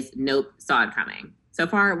B is nope, saw it coming. So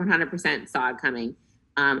far, 100% saw it coming.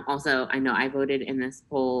 Also, I know I voted in this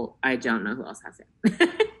poll. I don't know who else has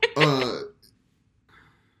it.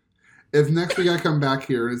 If next week I come back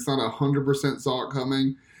here and it's not 100% saw it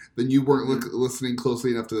coming, then you weren't listening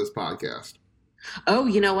closely enough to this podcast. Oh,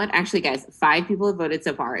 you know what? Actually, guys, 5 people have voted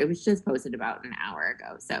so far. It was just posted about an hour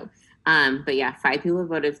ago. So, but yeah, 5 people have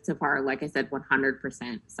voted so far. Like I said,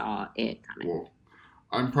 100% saw it coming. Well,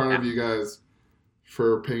 I'm proud of you guys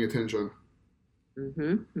for paying attention.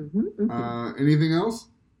 Anything else?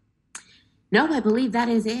 No, I believe that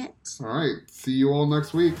is it. All right. See you all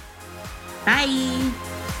next week. Bye.